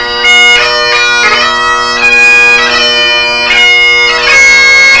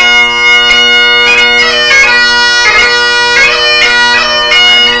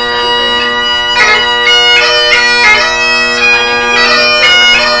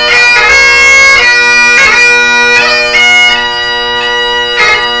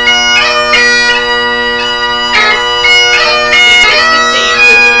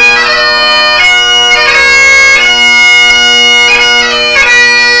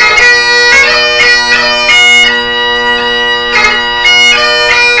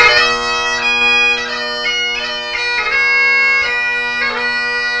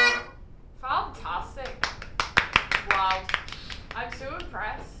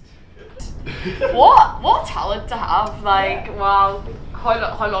 Like, Yeah. wow.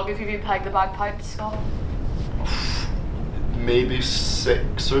 How long have you been playing the bagpipes, Scott? Maybe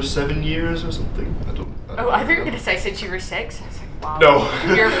 6 or 7 years or something. I don't Oh, I thought you were know. going to say since you were 6. I was like, wow.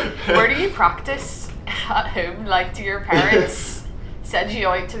 No. Where do you practice at home? Like, do your parents send you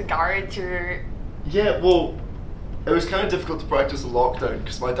out to the garage or... Yeah, well, it was kind of difficult to practice in lockdown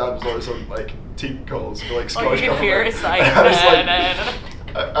because my dad was always on like team calls for like Scottish you could hear government. it's like, I was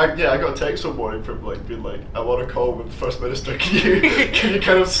like, no. I got a text one morning from like being like, I want to call with the First Minister. Can you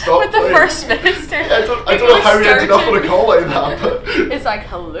kind of stop? With the playing? First Minister. Yeah, I don't know how we ended up on a call like that, but It's like,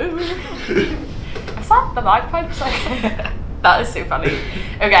 hello. Is that the bagpipes? Like, that is so funny.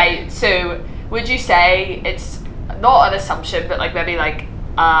 Okay, so would you say it's not an assumption, but like maybe like,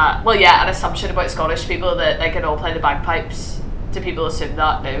 well, yeah, an assumption about Scottish people that they can all play the bagpipes? Do people assume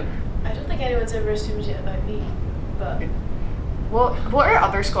that? No. I don't think anyone's ever assumed it about me, but What are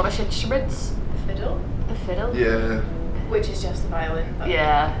other Scottish instruments? the fiddle, The fiddle? yeah, which is just the violin, but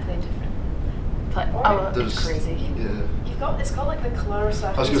Yeah. play different. Oh, there's that's crazy. Yeah, It's called like the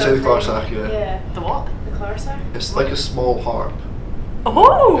clarsach. I was gonna say the clarsach, yeah. Yeah, The what? the clarsach. it's like a small harp.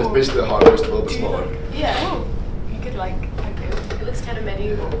 Oh! It's basically a harp, just a little bit smaller. Yeah, Oh, you could like, I know. it looks kind of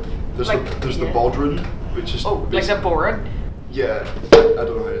medieval. There's Like, the yeah. bodhrán, which is Oh, like basic- the board? Yeah, I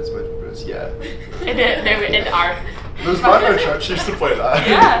don't know how it's meant, but it's yeah. In our... There's back in our church used to play that.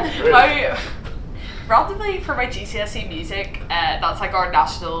 Yeah, randomly for my GCSE music, that's like our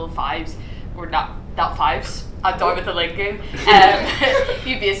national fives, or not fives. I'm down with the lingo.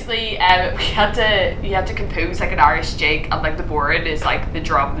 You basically you had to compose like an Irish jig, and like the board is like the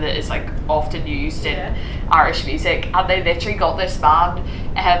drum that is like often used in Irish music. And they literally got this man,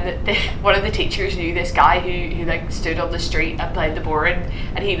 one of the teachers knew this guy who like stood on the street and played the board,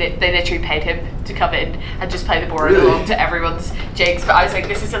 and they literally paid him to come in and just play the board Really? along to everyone's jigs. But I was like,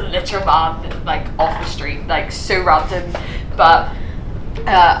 this is a literal man like off the street, like so random, but.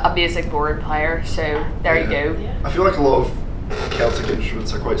 Amazing board player, so there you go. Yeah. I feel like a lot of Celtic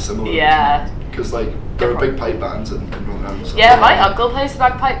instruments are quite similar. Yeah. Because like there are big pipe bands in Northern Ireland. So Yeah, my uncle plays the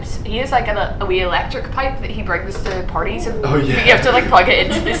bagpipes. He has like a wee electric pipe that he brings to parties, and Oh, yeah. you have to like plug it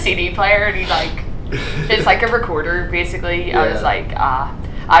into the CD player, and he like it's like a recorder basically. I was Yeah. like,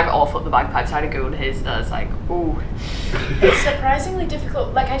 I'm awful at the bagpipes. I had to go on his, and I was like, oh. It's surprisingly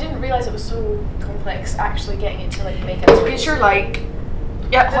difficult. Like I didn't realize it was so complex actually getting it to like make It's a because you're like,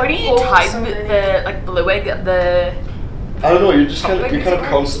 yeah. How do you time the like blowing the? I don't know. You're just kind of Pumping you're kind of is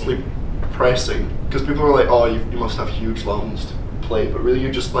constantly pressing because people are like, oh, you must have huge lungs to play, but really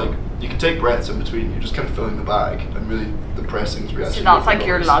you're just like you can take breaths in between. You're just kind of filling the bag, and really the pressing is So actually. that's making like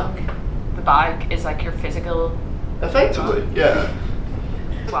your noise. lung. The bag is like your physical. Effectively, yeah.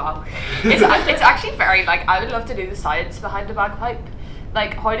 Wow. It's actually very, like, I would love to do the science behind a bagpipe.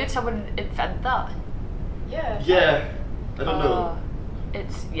 Like, how did someone invent that? Yeah. Yeah. I don't know.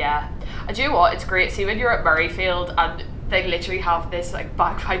 It's, yeah. And do you know what? It's great. See, when you're at Murrayfield and they literally have this, like,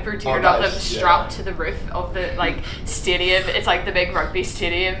 bagpiper tuned up nice, them strapped yeah. to the roof of the, like, stadium. It's like the big rugby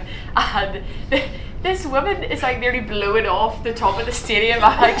stadium. And this woman is, like, nearly blowing off the top of the stadium.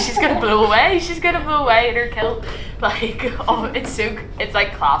 I'm like, she's gonna blow away. She's gonna blow away in her kilt. Like, oh, it's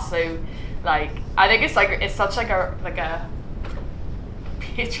like class though. Like, I think it's such like a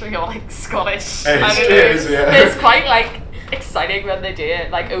patriotic Scottish. I don't know. It is, yeah. It's quite like exciting when they do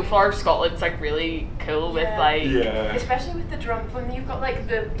it. Like O-Flower Scotland's like really cool with Yeah. like Yeah. Especially with the drum, when you've got like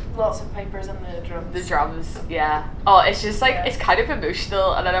the lots of pipers and the drums. the drums. Yeah. Oh, it's just like Yeah. it's kind of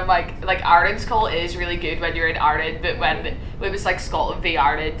emotional, and then I'm like Ireland's call is really good when you're in Ireland, but when it was like Scotland v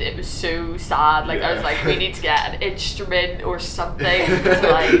Ireland, it was so sad. Like I was Yeah. like, we need to get an instrument or something to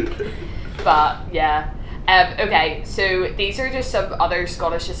like. But yeah. Okay, so these are just some other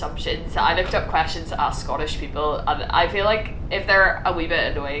Scottish assumptions. I looked up questions to ask Scottish people, and I feel like if they're a wee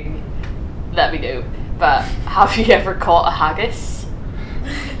bit annoying, let me know. But have you ever caught a haggis?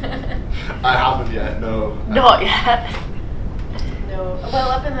 I haven't yet. No. Not yet. No. Well,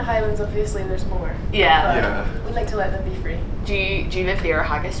 up in the Highlands, obviously, there's more. Yeah. But Yeah. we like to let them be free. Do you live near a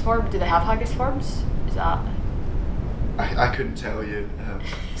haggis farm? Do they have haggis farms? Is that? I couldn't tell you.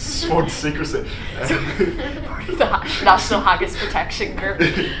 Sworn secrecy. Part of the National Haggis Protection Group.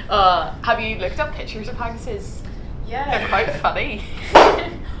 Have you looked up pictures of haggises? Yeah. They're quite funny.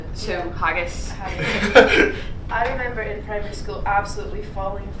 So, haggis. I remember in primary school absolutely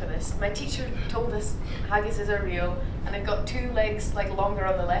falling for this. My teacher told us haggises are real, and they've got two legs like longer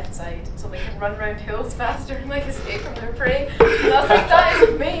on the left side, so they can run around hills faster and like escape from their prey. And I was like, that is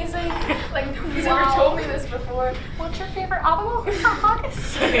amazing. Like nobody's ever told me this before. What's your favourite animal?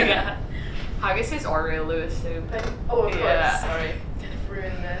 Haggis. Yeah. Haggises are real, Lois, too. But, oh, of Yeah. course. Sorry, kind of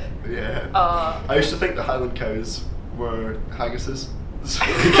ruined it. Yeah. I used to think the Highland cows were haggises. So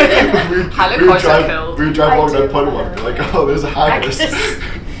Highland cows are cool. we would drive I along do that point love one, Highland. like, oh, there's a haggis.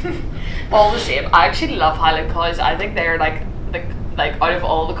 All the same. I actually love Highland cows. I think they're like out of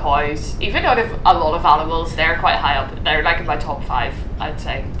all the cows, even out of a lot of animals, they're quite high up. They're like in my top 5, I'd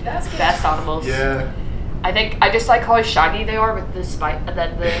say. That's good. Best animals. Yeah. I just like how shaggy they are with the spike and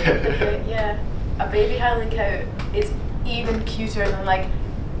then the Yeah, a baby Highland cow is even cuter than like,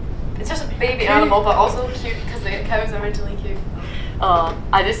 it's just a baby animal but also cute because the cows are originally cute.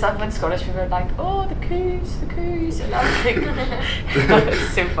 I just love when Scottish people are like, oh, the coos, and everything.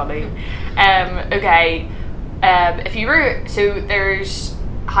 It's so funny. Okay, if you were, so there's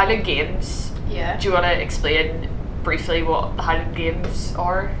Highland Games. Yeah. Do you want to explain briefly what the Highland Games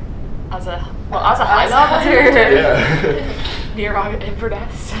are? As a Highlander? Yeah. Near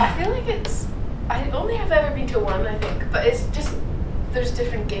Inverness. I feel like I only have ever been to one, I think, but it's just, there's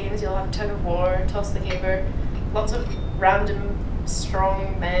different games. You'll have tug of war, toss the caber, lots of random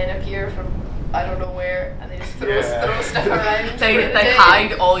strong men appear from I don't know where, and they just throw stuff around. They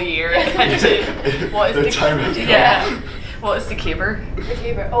hide all year. What is the time has yeah? What is the caber? The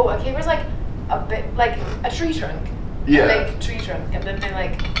caber. Oh, a caber's like a bit like a tree trunk. Yeah. A big tree trunk, and then they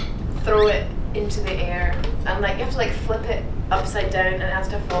like throw it into the air, and like you have to like flip it upside down, and it has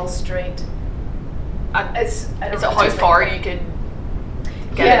to fall straight. It's I don't Is know it what how to far think. you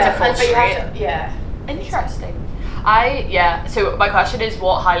can get it to fall but you have straight? to, yeah. Interesting. So my question is,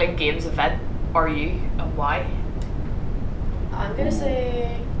 what Highland Games event are you and why? I'm gonna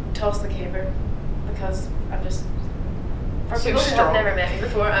say toss the caber because I'm just. For So people who strong. have never met me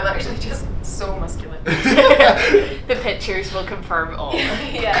before, I'm actually just so muscular. The pictures will confirm all.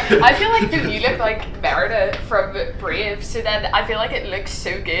 Yeah. I feel like you look like Merida from Brave, so then I feel like it looks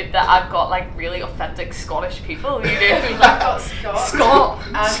so good that I've got like really authentic Scottish people, you know? I've got Scott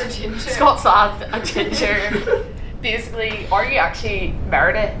and a ginger. Scots and a ginger. Basically, are you actually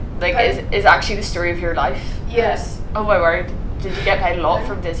Merida? Like, is actually the story of your life? Yes. Oh my word. Did you get paid a lot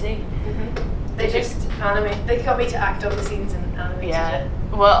from Disney? They just animate. They got me to act on the scenes and animate Yeah. it.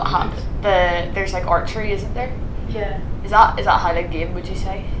 Well, there's like archery, isn't there? Yeah. Is that Highland Game, would you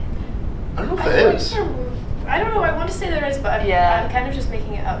say? I don't know if I it think is. I don't know. I want to say there is, but Yeah. I'm kind of just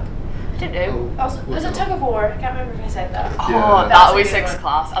making it up. I don't know. Also, there's a tug of war. I can't remember if I said that. Oh, Yeah. that That's a was good 6th one.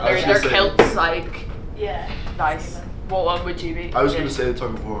 class. And I was their gonna say- kilts, like, Yeah. nice. What one would you be? I was going to say the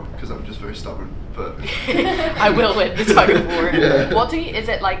tug of war because I'm just very stubborn, but I will win the tug of war. Yeah. What is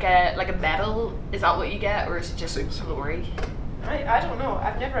it like a medal? Is that what you get, or is it just think so. glory? I don't know.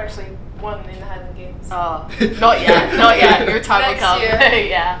 I've never actually won in the Highland Games. Oh, not yet. Your time will Next come. year.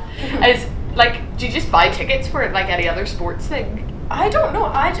 Yeah. Is like, do you just buy tickets for it like any other sports thing? I don't know.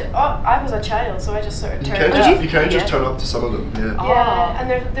 I was a child, so I just sort of you turned can up. just Yeah. turn up to some of them. Yeah. Oh. Yeah,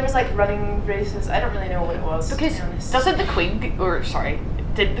 and there was like running races. I don't really know what it was. Because to be honest.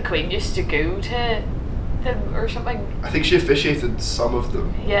 did the Queen used to go to them or something? I think she officiated some of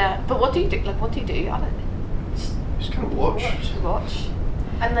them. Yeah, but what do you do? Like, what do you do on it? Just kind of watch. Watch.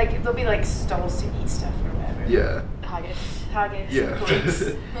 And like there'll be like stalls to eat stuff or whatever. Yeah. Haggis. Yeah. plates.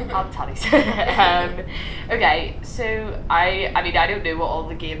 And tatties. Okay, so I mean I don't know what all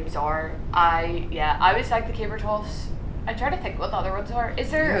the games are. I always like the caber toss. I'm trying to think what the other ones are.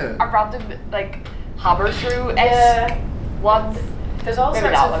 Is there Yeah. a random like hammer through Yeah. one? There's all Maybe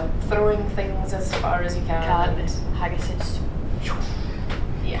sorts that of one. throwing things as far as you can. Haggises.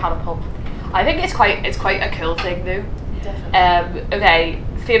 Yeah. Catapult. I think it's quite a cool thing though. Definitely. Okay,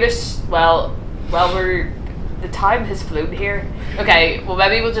 famous. Well, the time has flown here. Okay, well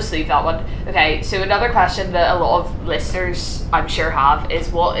maybe we'll just leave that one. Okay, so another question that a lot of listeners I'm sure have is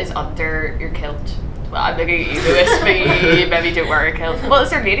what is under your kilt? Well, I'm looking at you, Lois, but you maybe don't wear a kilt. Well,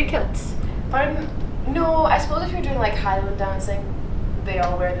 is there lady kilts? Pardon? No, I suppose if you're doing like Highland dancing, they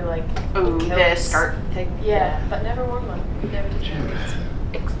all wear the like Oh, the kilts. skirt thing. Yeah, but never worn one. Never did that.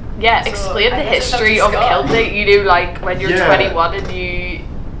 Yeah, So, explain the I guess it's up to history of Scott. kilting. You know, like when you're Yeah. 21 and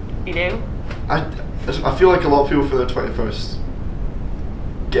you know. I feel like a lot of people for their 21st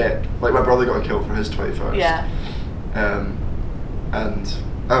get, like my brother got a kilt for his 21st. Yeah. And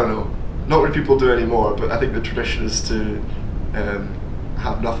I don't know, not many people do anymore, but I think the tradition is to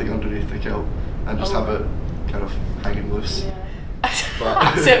have nothing underneath the kilt and just have it kind of hanging loose. Yeah.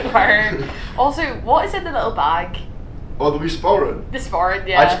 As it were. Also, what is in the little bag? Oh, the wee sporran. The sporran,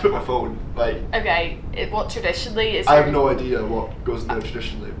 yeah. I just put my phone. Like, Okay, what traditionally is I there? have no idea what goes in there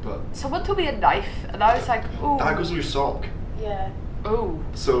traditionally, but Someone told me a knife, and I was like, ooh. that goes in your sock. Yeah. Ooh.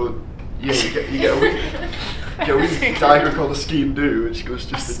 So yeah, you get a wee dagger called a ski and do, which goes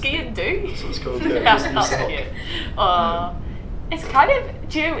just in. Ski and do? That's what it's called. Yeah, Yeah, goes in your that's sock. cute. It's kind of,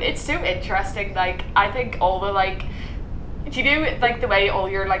 do you know, it's so interesting. Like, I think all the like Do you know like the way all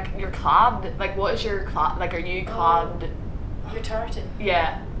your clad? Like, what is your clad? Like, are you clad? Your tartan.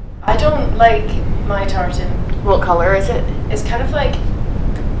 Yeah. I don't like my tartan. What colour is it? It's kind of like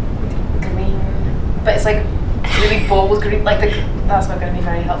green, but it's like really bold green. Like that's not going to be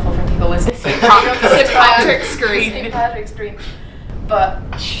very helpful for people listening. St. Patrick's green. St. Patrick's green, but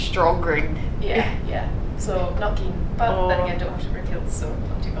a strong green. Yeah. So not keen, but then again, don't have to wear kilts, so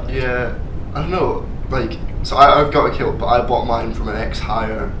not too bothered. Yeah, I don't know. Like, so I've got a kilt, but I bought mine from an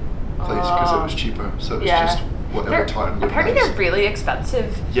ex-hire place because it was cheaper. So it was just whatever time. Apparently they're really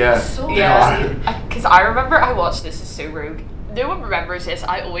expensive. Yeah. So because I remember I watched this is so rogue. No one remembers this.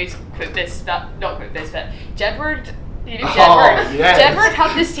 I always quote this, not quote this, but Jedward. You know Jedward? Oh, yes. Jedward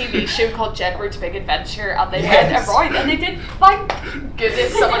had this TV show called Jedward's Big Adventure, and they went around and they did, thank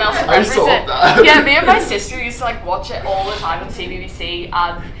goodness someone else remembers I saw it. that. Yeah, me and my sister used to like watch it all the time on CBBC,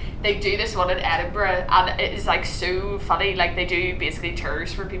 and they do this one in Edinburgh, and it is like so funny. Like, they do basically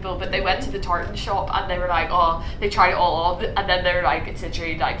tours for people, but they went to the tartan shop and they were like, oh, they tried it all on, and then they're like, it's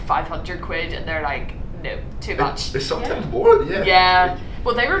literally like 500 quid, and they're like, no, too much. It's sometimes more, yeah. Yeah.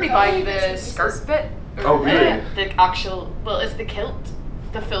 Well, they were only buying the skirt bit. Oh, really? The actual, well, is the kilt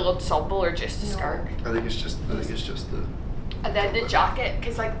the full ensemble or just the skirt? I think it's just the. And then the jacket,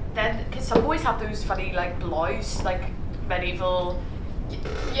 because some boys have those funny like blouse, like medieval.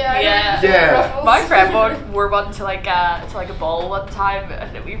 Yeah. My friend wore one to like a ball one time,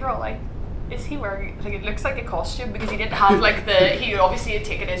 and we were all like, is he wearing, like, it looks like a costume, because he didn't have like he obviously had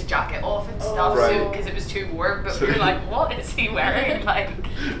taken his jacket off and stuff, so because it was too warm, but we were like, what is he wearing? Like,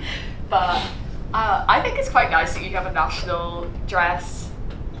 but I think it's quite nice that you have a national dress.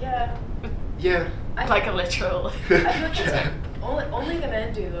 Yeah. Yeah. Like a literal. I feel like it's only the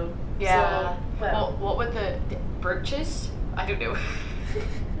men do though. Yeah. So, well, what with the brooches? I don't know.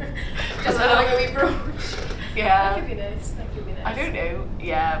 Just like a wee brooch. Yeah. That could be nice. I don't know.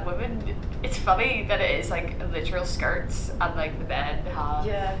 Yeah, women. It's funny that it is like literal skirts, and like the men have.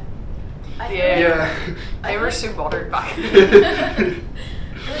 Yeah. They were so modern back.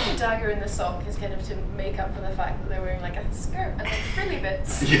 I think the dagger in the sock is kind of to make up for the fact that they're wearing like a skirt and like frilly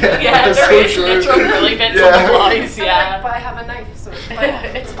bits. Yeah, there is literal frilly bits on the blouse. Yeah. But I have a knife, so it's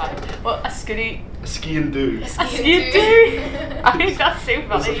fine. It's fine. Well, a ski and do. I think that's so funny.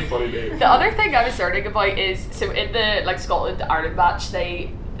 That's such a funny name. The other thing I was learning about is, so in the like Scotland Ireland match,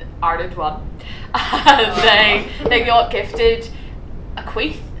 Ireland won, and they got gifted a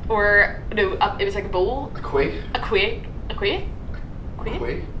quaith, or no, it was like a bowl. A quaich. A quaich.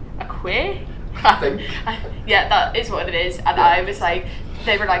 I think. Yeah, that is what it is. And I was like,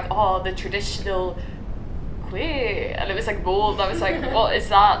 they were like, oh, the traditional quaich, and it was like bowl, and I was like, what is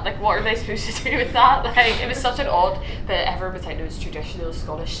that? Like, what are they supposed to do with that? Like, it was such an odd, but everyone was like, it was traditional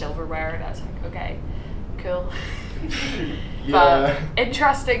Scottish silverware, and I was like, okay, cool. But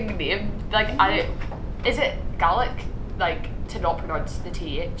interesting name. Like, is it Gaelic, like, to not pronounce the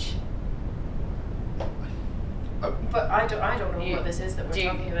TH? But I don't know what this is that we're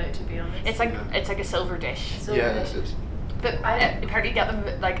talking about, to be honest. It's like a silver dish. But apparently you get them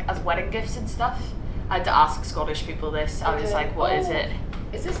like as wedding gifts and stuff. I had to ask Scottish people this. I was like, what is it?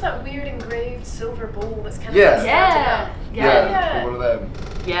 Is this that weird engraved silver bowl that's kind of Yeah. One of them.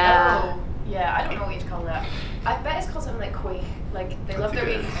 Yeah. Yeah, I don't know what you'd call that. I bet it's called something like quaich. Like, they love their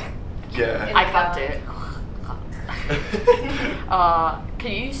wee. Yeah. I can't do it.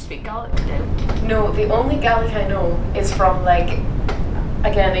 Can you speak Gaelic? No, the only Gaelic I know is from like,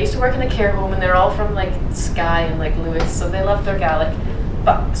 again, I used to work in a care home, and they're all from like Skye and like Lois, so they love their Gaelic.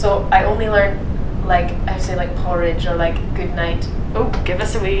 But so I only learned like, I'd say like porridge or like good night. Oh, give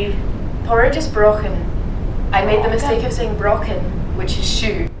us a wee. Porridge is brochen. I made the mistake of saying brochen, which is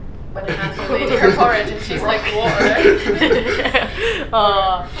shoe, when I had the lady her porridge, and she's like, water.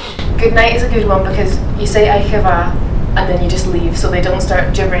 Good night is a good one because you say aichava and then you just leave, so they don't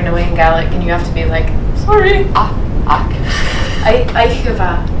start gibbering away in Gaelic, and you have to be like, sorry.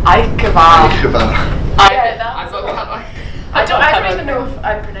 Aichava. I don't even know if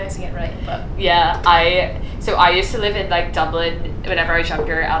I'm pronouncing it right, but yeah, I used to live in like Dublin whenever I was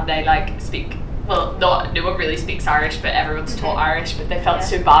younger, and they like speak, well, no one really speaks Irish, but everyone's taught Irish, but they felt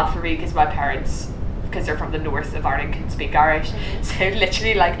so bad for me because my parents, because they're from the north of Ireland, couldn't speak Irish, so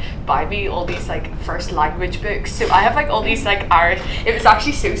literally like buy me all these like first language books. So I have like all these like Irish, it was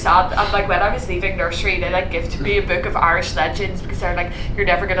actually so sad, and like when I was leaving nursery, they like gifted me a book of Irish legends because they're like, you're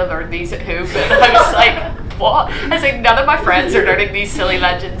never gonna learn these at home, and I was like, what? I was like, none of my friends are learning these silly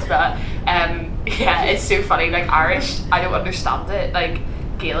legends, but yeah, it's so funny, like Irish, I don't understand it, like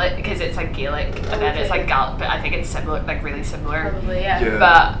Gaelic, because it's like Gaelic, and then it's like Gaelic, but I think it's similar, like really similar. Probably, yeah.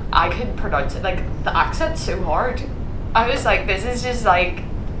 But I couldn't pronounce it, like the accent's so hard. I was like, this is just like,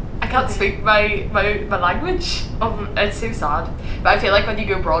 I can't speak my language. It's so sad. But I feel like when you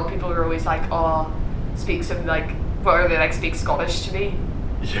go abroad, people are always like, oh, speak some like, what are they like, speak Scottish to me?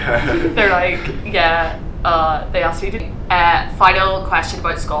 Yeah. They're like, yeah, they asked me to. Final question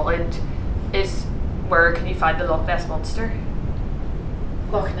about Scotland is, where can you find the Loch Ness Monster?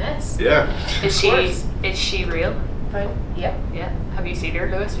 Loch Ness. Yeah. Is she real? Right. Yep. Yeah. Have you seen her,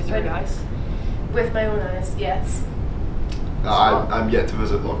 Lois, with your Right. eyes? With my own eyes, yes. No, I'm yet to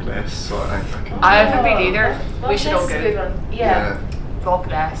visit Loch Ness, so I can. I haven't been either. Loch We should Ness all is a go. good one. Yeah. Loch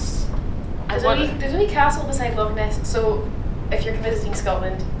Ness. There's a wee castle beside Loch Ness, so if you're visiting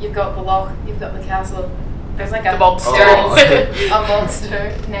Scotland, you've got the loch, you've got the castle. There's like a The monster. Oh. a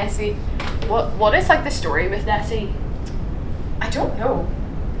monster, Nessie. What is like the story with Nessie? I don't know.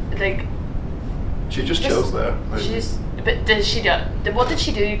 Like, She just chills there. Like, but does she do? What did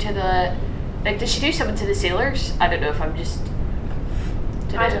she do to the? Like, did she do something to the sailors? I don't know if I'm just.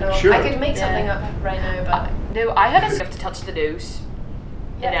 I don't know. Sure. I could make something up right now, but No, I had a have to touch the nose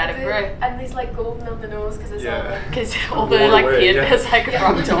in Edinburgh. and he's like golden on the nose because it's all like. Because all the Wore like away, paint yeah. is like Yeah.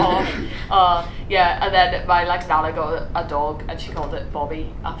 rubbed off. Yeah, and then my like nana got a dog and she called it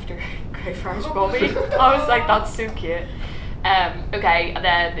Bobby after Greyfriars Bobby. I was like, that's so cute. Okay, and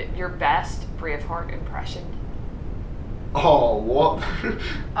then your best Braveheart impression. oh, what?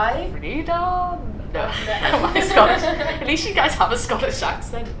 I Merida? No, my Scottish. At least you guys have a Scottish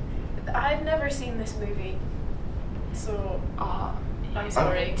accent. I've never seen this movie, so Oh, I'm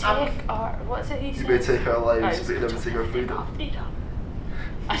sorry. what is it he You says? may take our lives, Oh, but you never take our freedom. Freedom.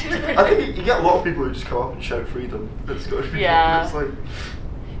 I don't know. I think you get a lot of people who just come up and shout freedom. It's Scottish people. Yeah. It's like,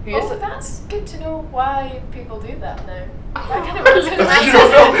 Who is Oh, it? that's good to know why people do that now. Oh, That kind of I answers don't my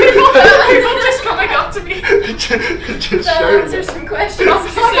know. People just coming up to me. just That shouting. answers some questions. So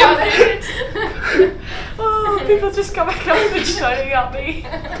Oh, people just coming up and shouting at me.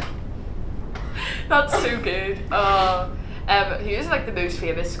 That's so good. Who is like the most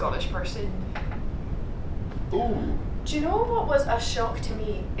famous Scottish person? Ooh, Do you know what was a shock to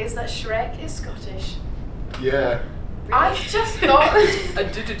me? Is that Shrek is Scottish. yeah. I just thought It's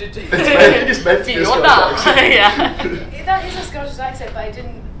meant to be a Scottish accent. Yeah. that is a Scottish accent, but I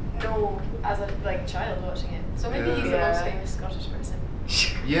didn't know as a child watching it. So maybe he's the Yeah. most famous Scottish person.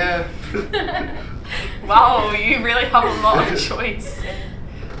 Yeah. Wow, you really have a lot of choice.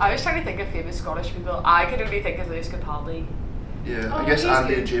 I was trying to think of famous Scottish people. I could only think of Lewis Capaldi. Yeah, Oh, I guess he's Andy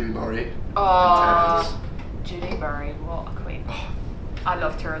good. and Jamie Murray. Oh, And Judy Murray, what a queen. Oh. I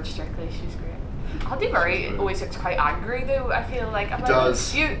loved her on Strictly, she's great. Andy Murray always looks quite angry though, I feel like. He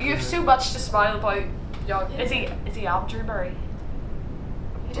does. You have so much to smile about. Yeah. Is he Andrew Murray?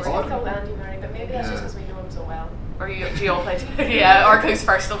 He just Oh, got called Andy Murray, but maybe that's just Yeah. because we know him so well. Or do you all play yeah, our close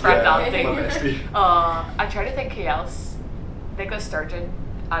personal friend Yeah, Andy. my bestie. I'm trying to think who else. Nicola Sturgeon.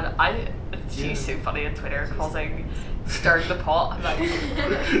 And she's Yeah. so funny on Twitter causing stirring the pot. I'm like,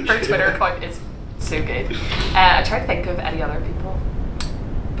 her Twitter account is so good. I'm trying to think of any other people.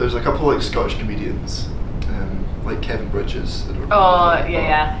 There's a couple like Scottish comedians, like Kevin Bridges. That are Oh, really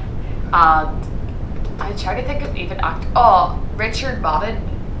yeah. And I'm trying to think of even Richard Madden.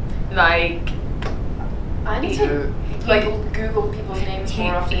 Like, I need to like Google people's names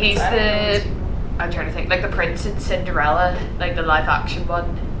more often. he's because I don't know the. these people. I'm trying to think, like the Prince in Cinderella, like the live action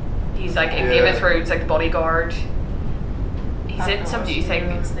one. He's like in Game Yeah. of Thrones, like the bodyguard. He's I don't in know some what new she thing.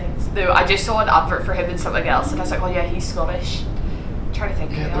 knows things. No, I just saw an advert for him in something else, and I was like, oh yeah, he's Scottish. I'm trying to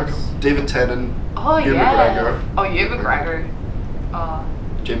think Yeah, who there are a else. couple. David Tennant, Oh Ewan yeah. McGregor. Oh, Ewan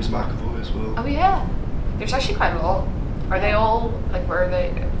McGregor. James McAvoy as well. Oh yeah. There's actually quite a lot. Are they all like? Where are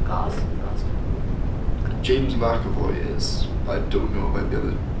they? Glasgow. James McAvoy is. I don't know about the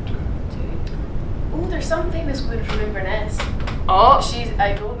other two. Oh, there's some famous woman from Inverness. Oh,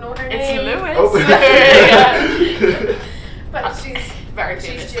 I don't know her it's name. Lewis. Oh. Yeah. But she's Very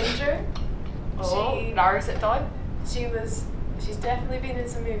she's famous. ginger. Oh, She- narrows it down. She's definitely been in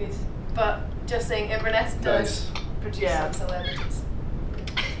some movies. But just saying, Inverness does Nice. produce Yeah. some celebrities.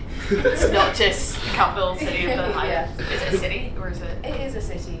 It's not just the capital city of the Yeah. Highlands. Is it a city or is it? It is a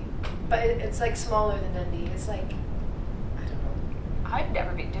city, but it's like smaller than Dundee. It's like, I don't know. I've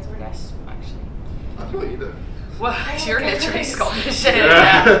never been to Inverness actually. I'm not either. Well, you're okay, literally nice. Scottish. Yeah.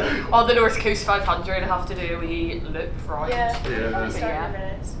 Yeah. On the North Coast 500, I have to do a wee loop round. Yeah, Yeah. probably start Yeah. in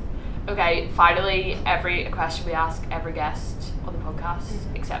Inverness. Okay, finally, every question we ask every guest on the podcast,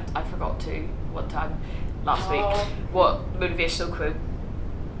 except I forgot to one time last week. Oh. What motivational quote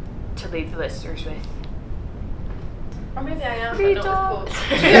to leave the listeners with? Or maybe I am, Read but not with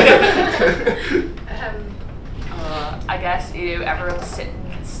quotes. I guess, everyone's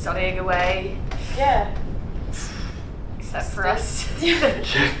sitting, studying away. Yeah. except for us.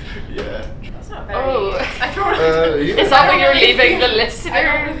 Yeah. That's not very. Oh. I don't. Yeah. Is that what you're really leaving the feel- listener?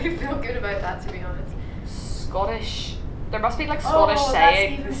 I don't really feel good about that, to be honest. Scottish. There must be like Scottish oh,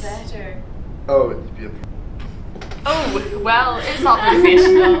 sayings. that's even better. Oh, yeah. Oh, well, it's not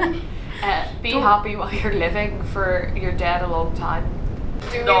motivational. Be happy while you're living, for you're dead a long time.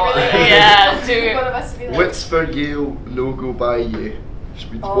 Do we No, really? yeah, do One of us to be like. Wits for Yale, no go by ye. Which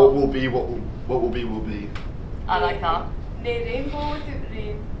means Oh. what will be, what will be, will be. I like that. Nae rainbow without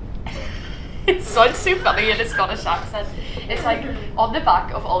rain. It sounds so funny in a Scottish accent. It's like on the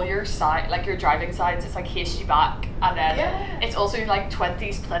back of all your like your driving signs, it's like hasty back, and then Yeah. it's also like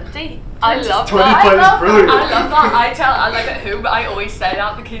 20's plenty. I 20's love 20 that. plenty is brilliant. I love that. I like at home, I always say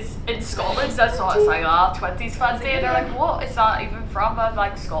that because in Scotland that's what it's like, 20's fancy, and they're like, what is that even from? I'm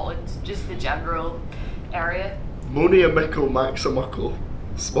like, Scotland, just the general area. Mony a mickle, max a muckle.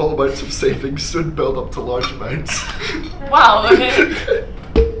 Small amounts of savings soon build up to large amounts. Wow, okay.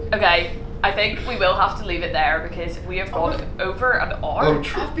 Okay, I think we will have to leave it there because we have gone over an hour. Oh,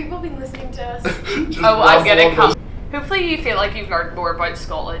 true. Have people been listening to us? Oh, I'm gonna come. Hopefully you feel like you've learned more about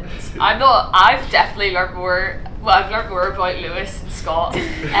Scotland. I've definitely learned more. Well, I've learned more about Lois and Scott.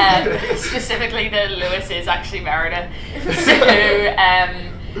 Specifically that Lois is actually Merida. So,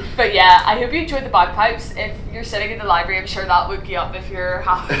 but yeah, I hope you enjoyed the bagpipes. If you're sitting in the library, I'm sure that woke you up if you're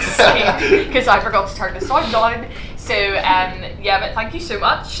half asleep because I forgot to turn the sound down. So yeah, but thank you so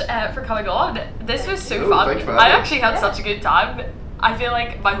much for coming on. This was so fun. thanks for I having me. actually had such a good time. I feel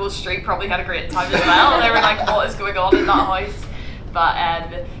like my whole street probably had a great time as well. They were like, what is going on in that house? But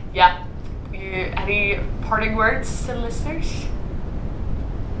yeah, any parting words to the listeners?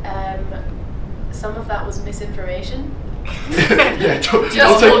 Some of that was misinformation. Yeah, don't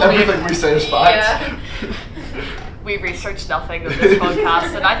Just take hold me. everything we say as facts. Yeah. We researched nothing of this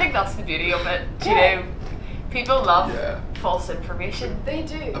podcast, and I think that's the beauty of it. You know, people love Yeah. false information. They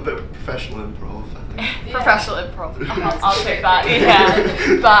do. A bit of professional improv, I think. Yeah. Professional improv. I'll take that.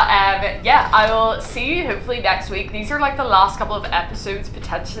 Yeah. But yeah, I will see you hopefully next week. These are like the last couple of episodes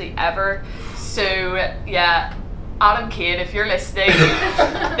potentially ever. So yeah, Adam Kane, if you're listening,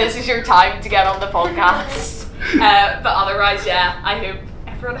 this is your time to get on the podcast. But otherwise, yeah, I hope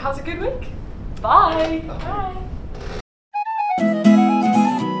everyone has a good week. Bye. Bye.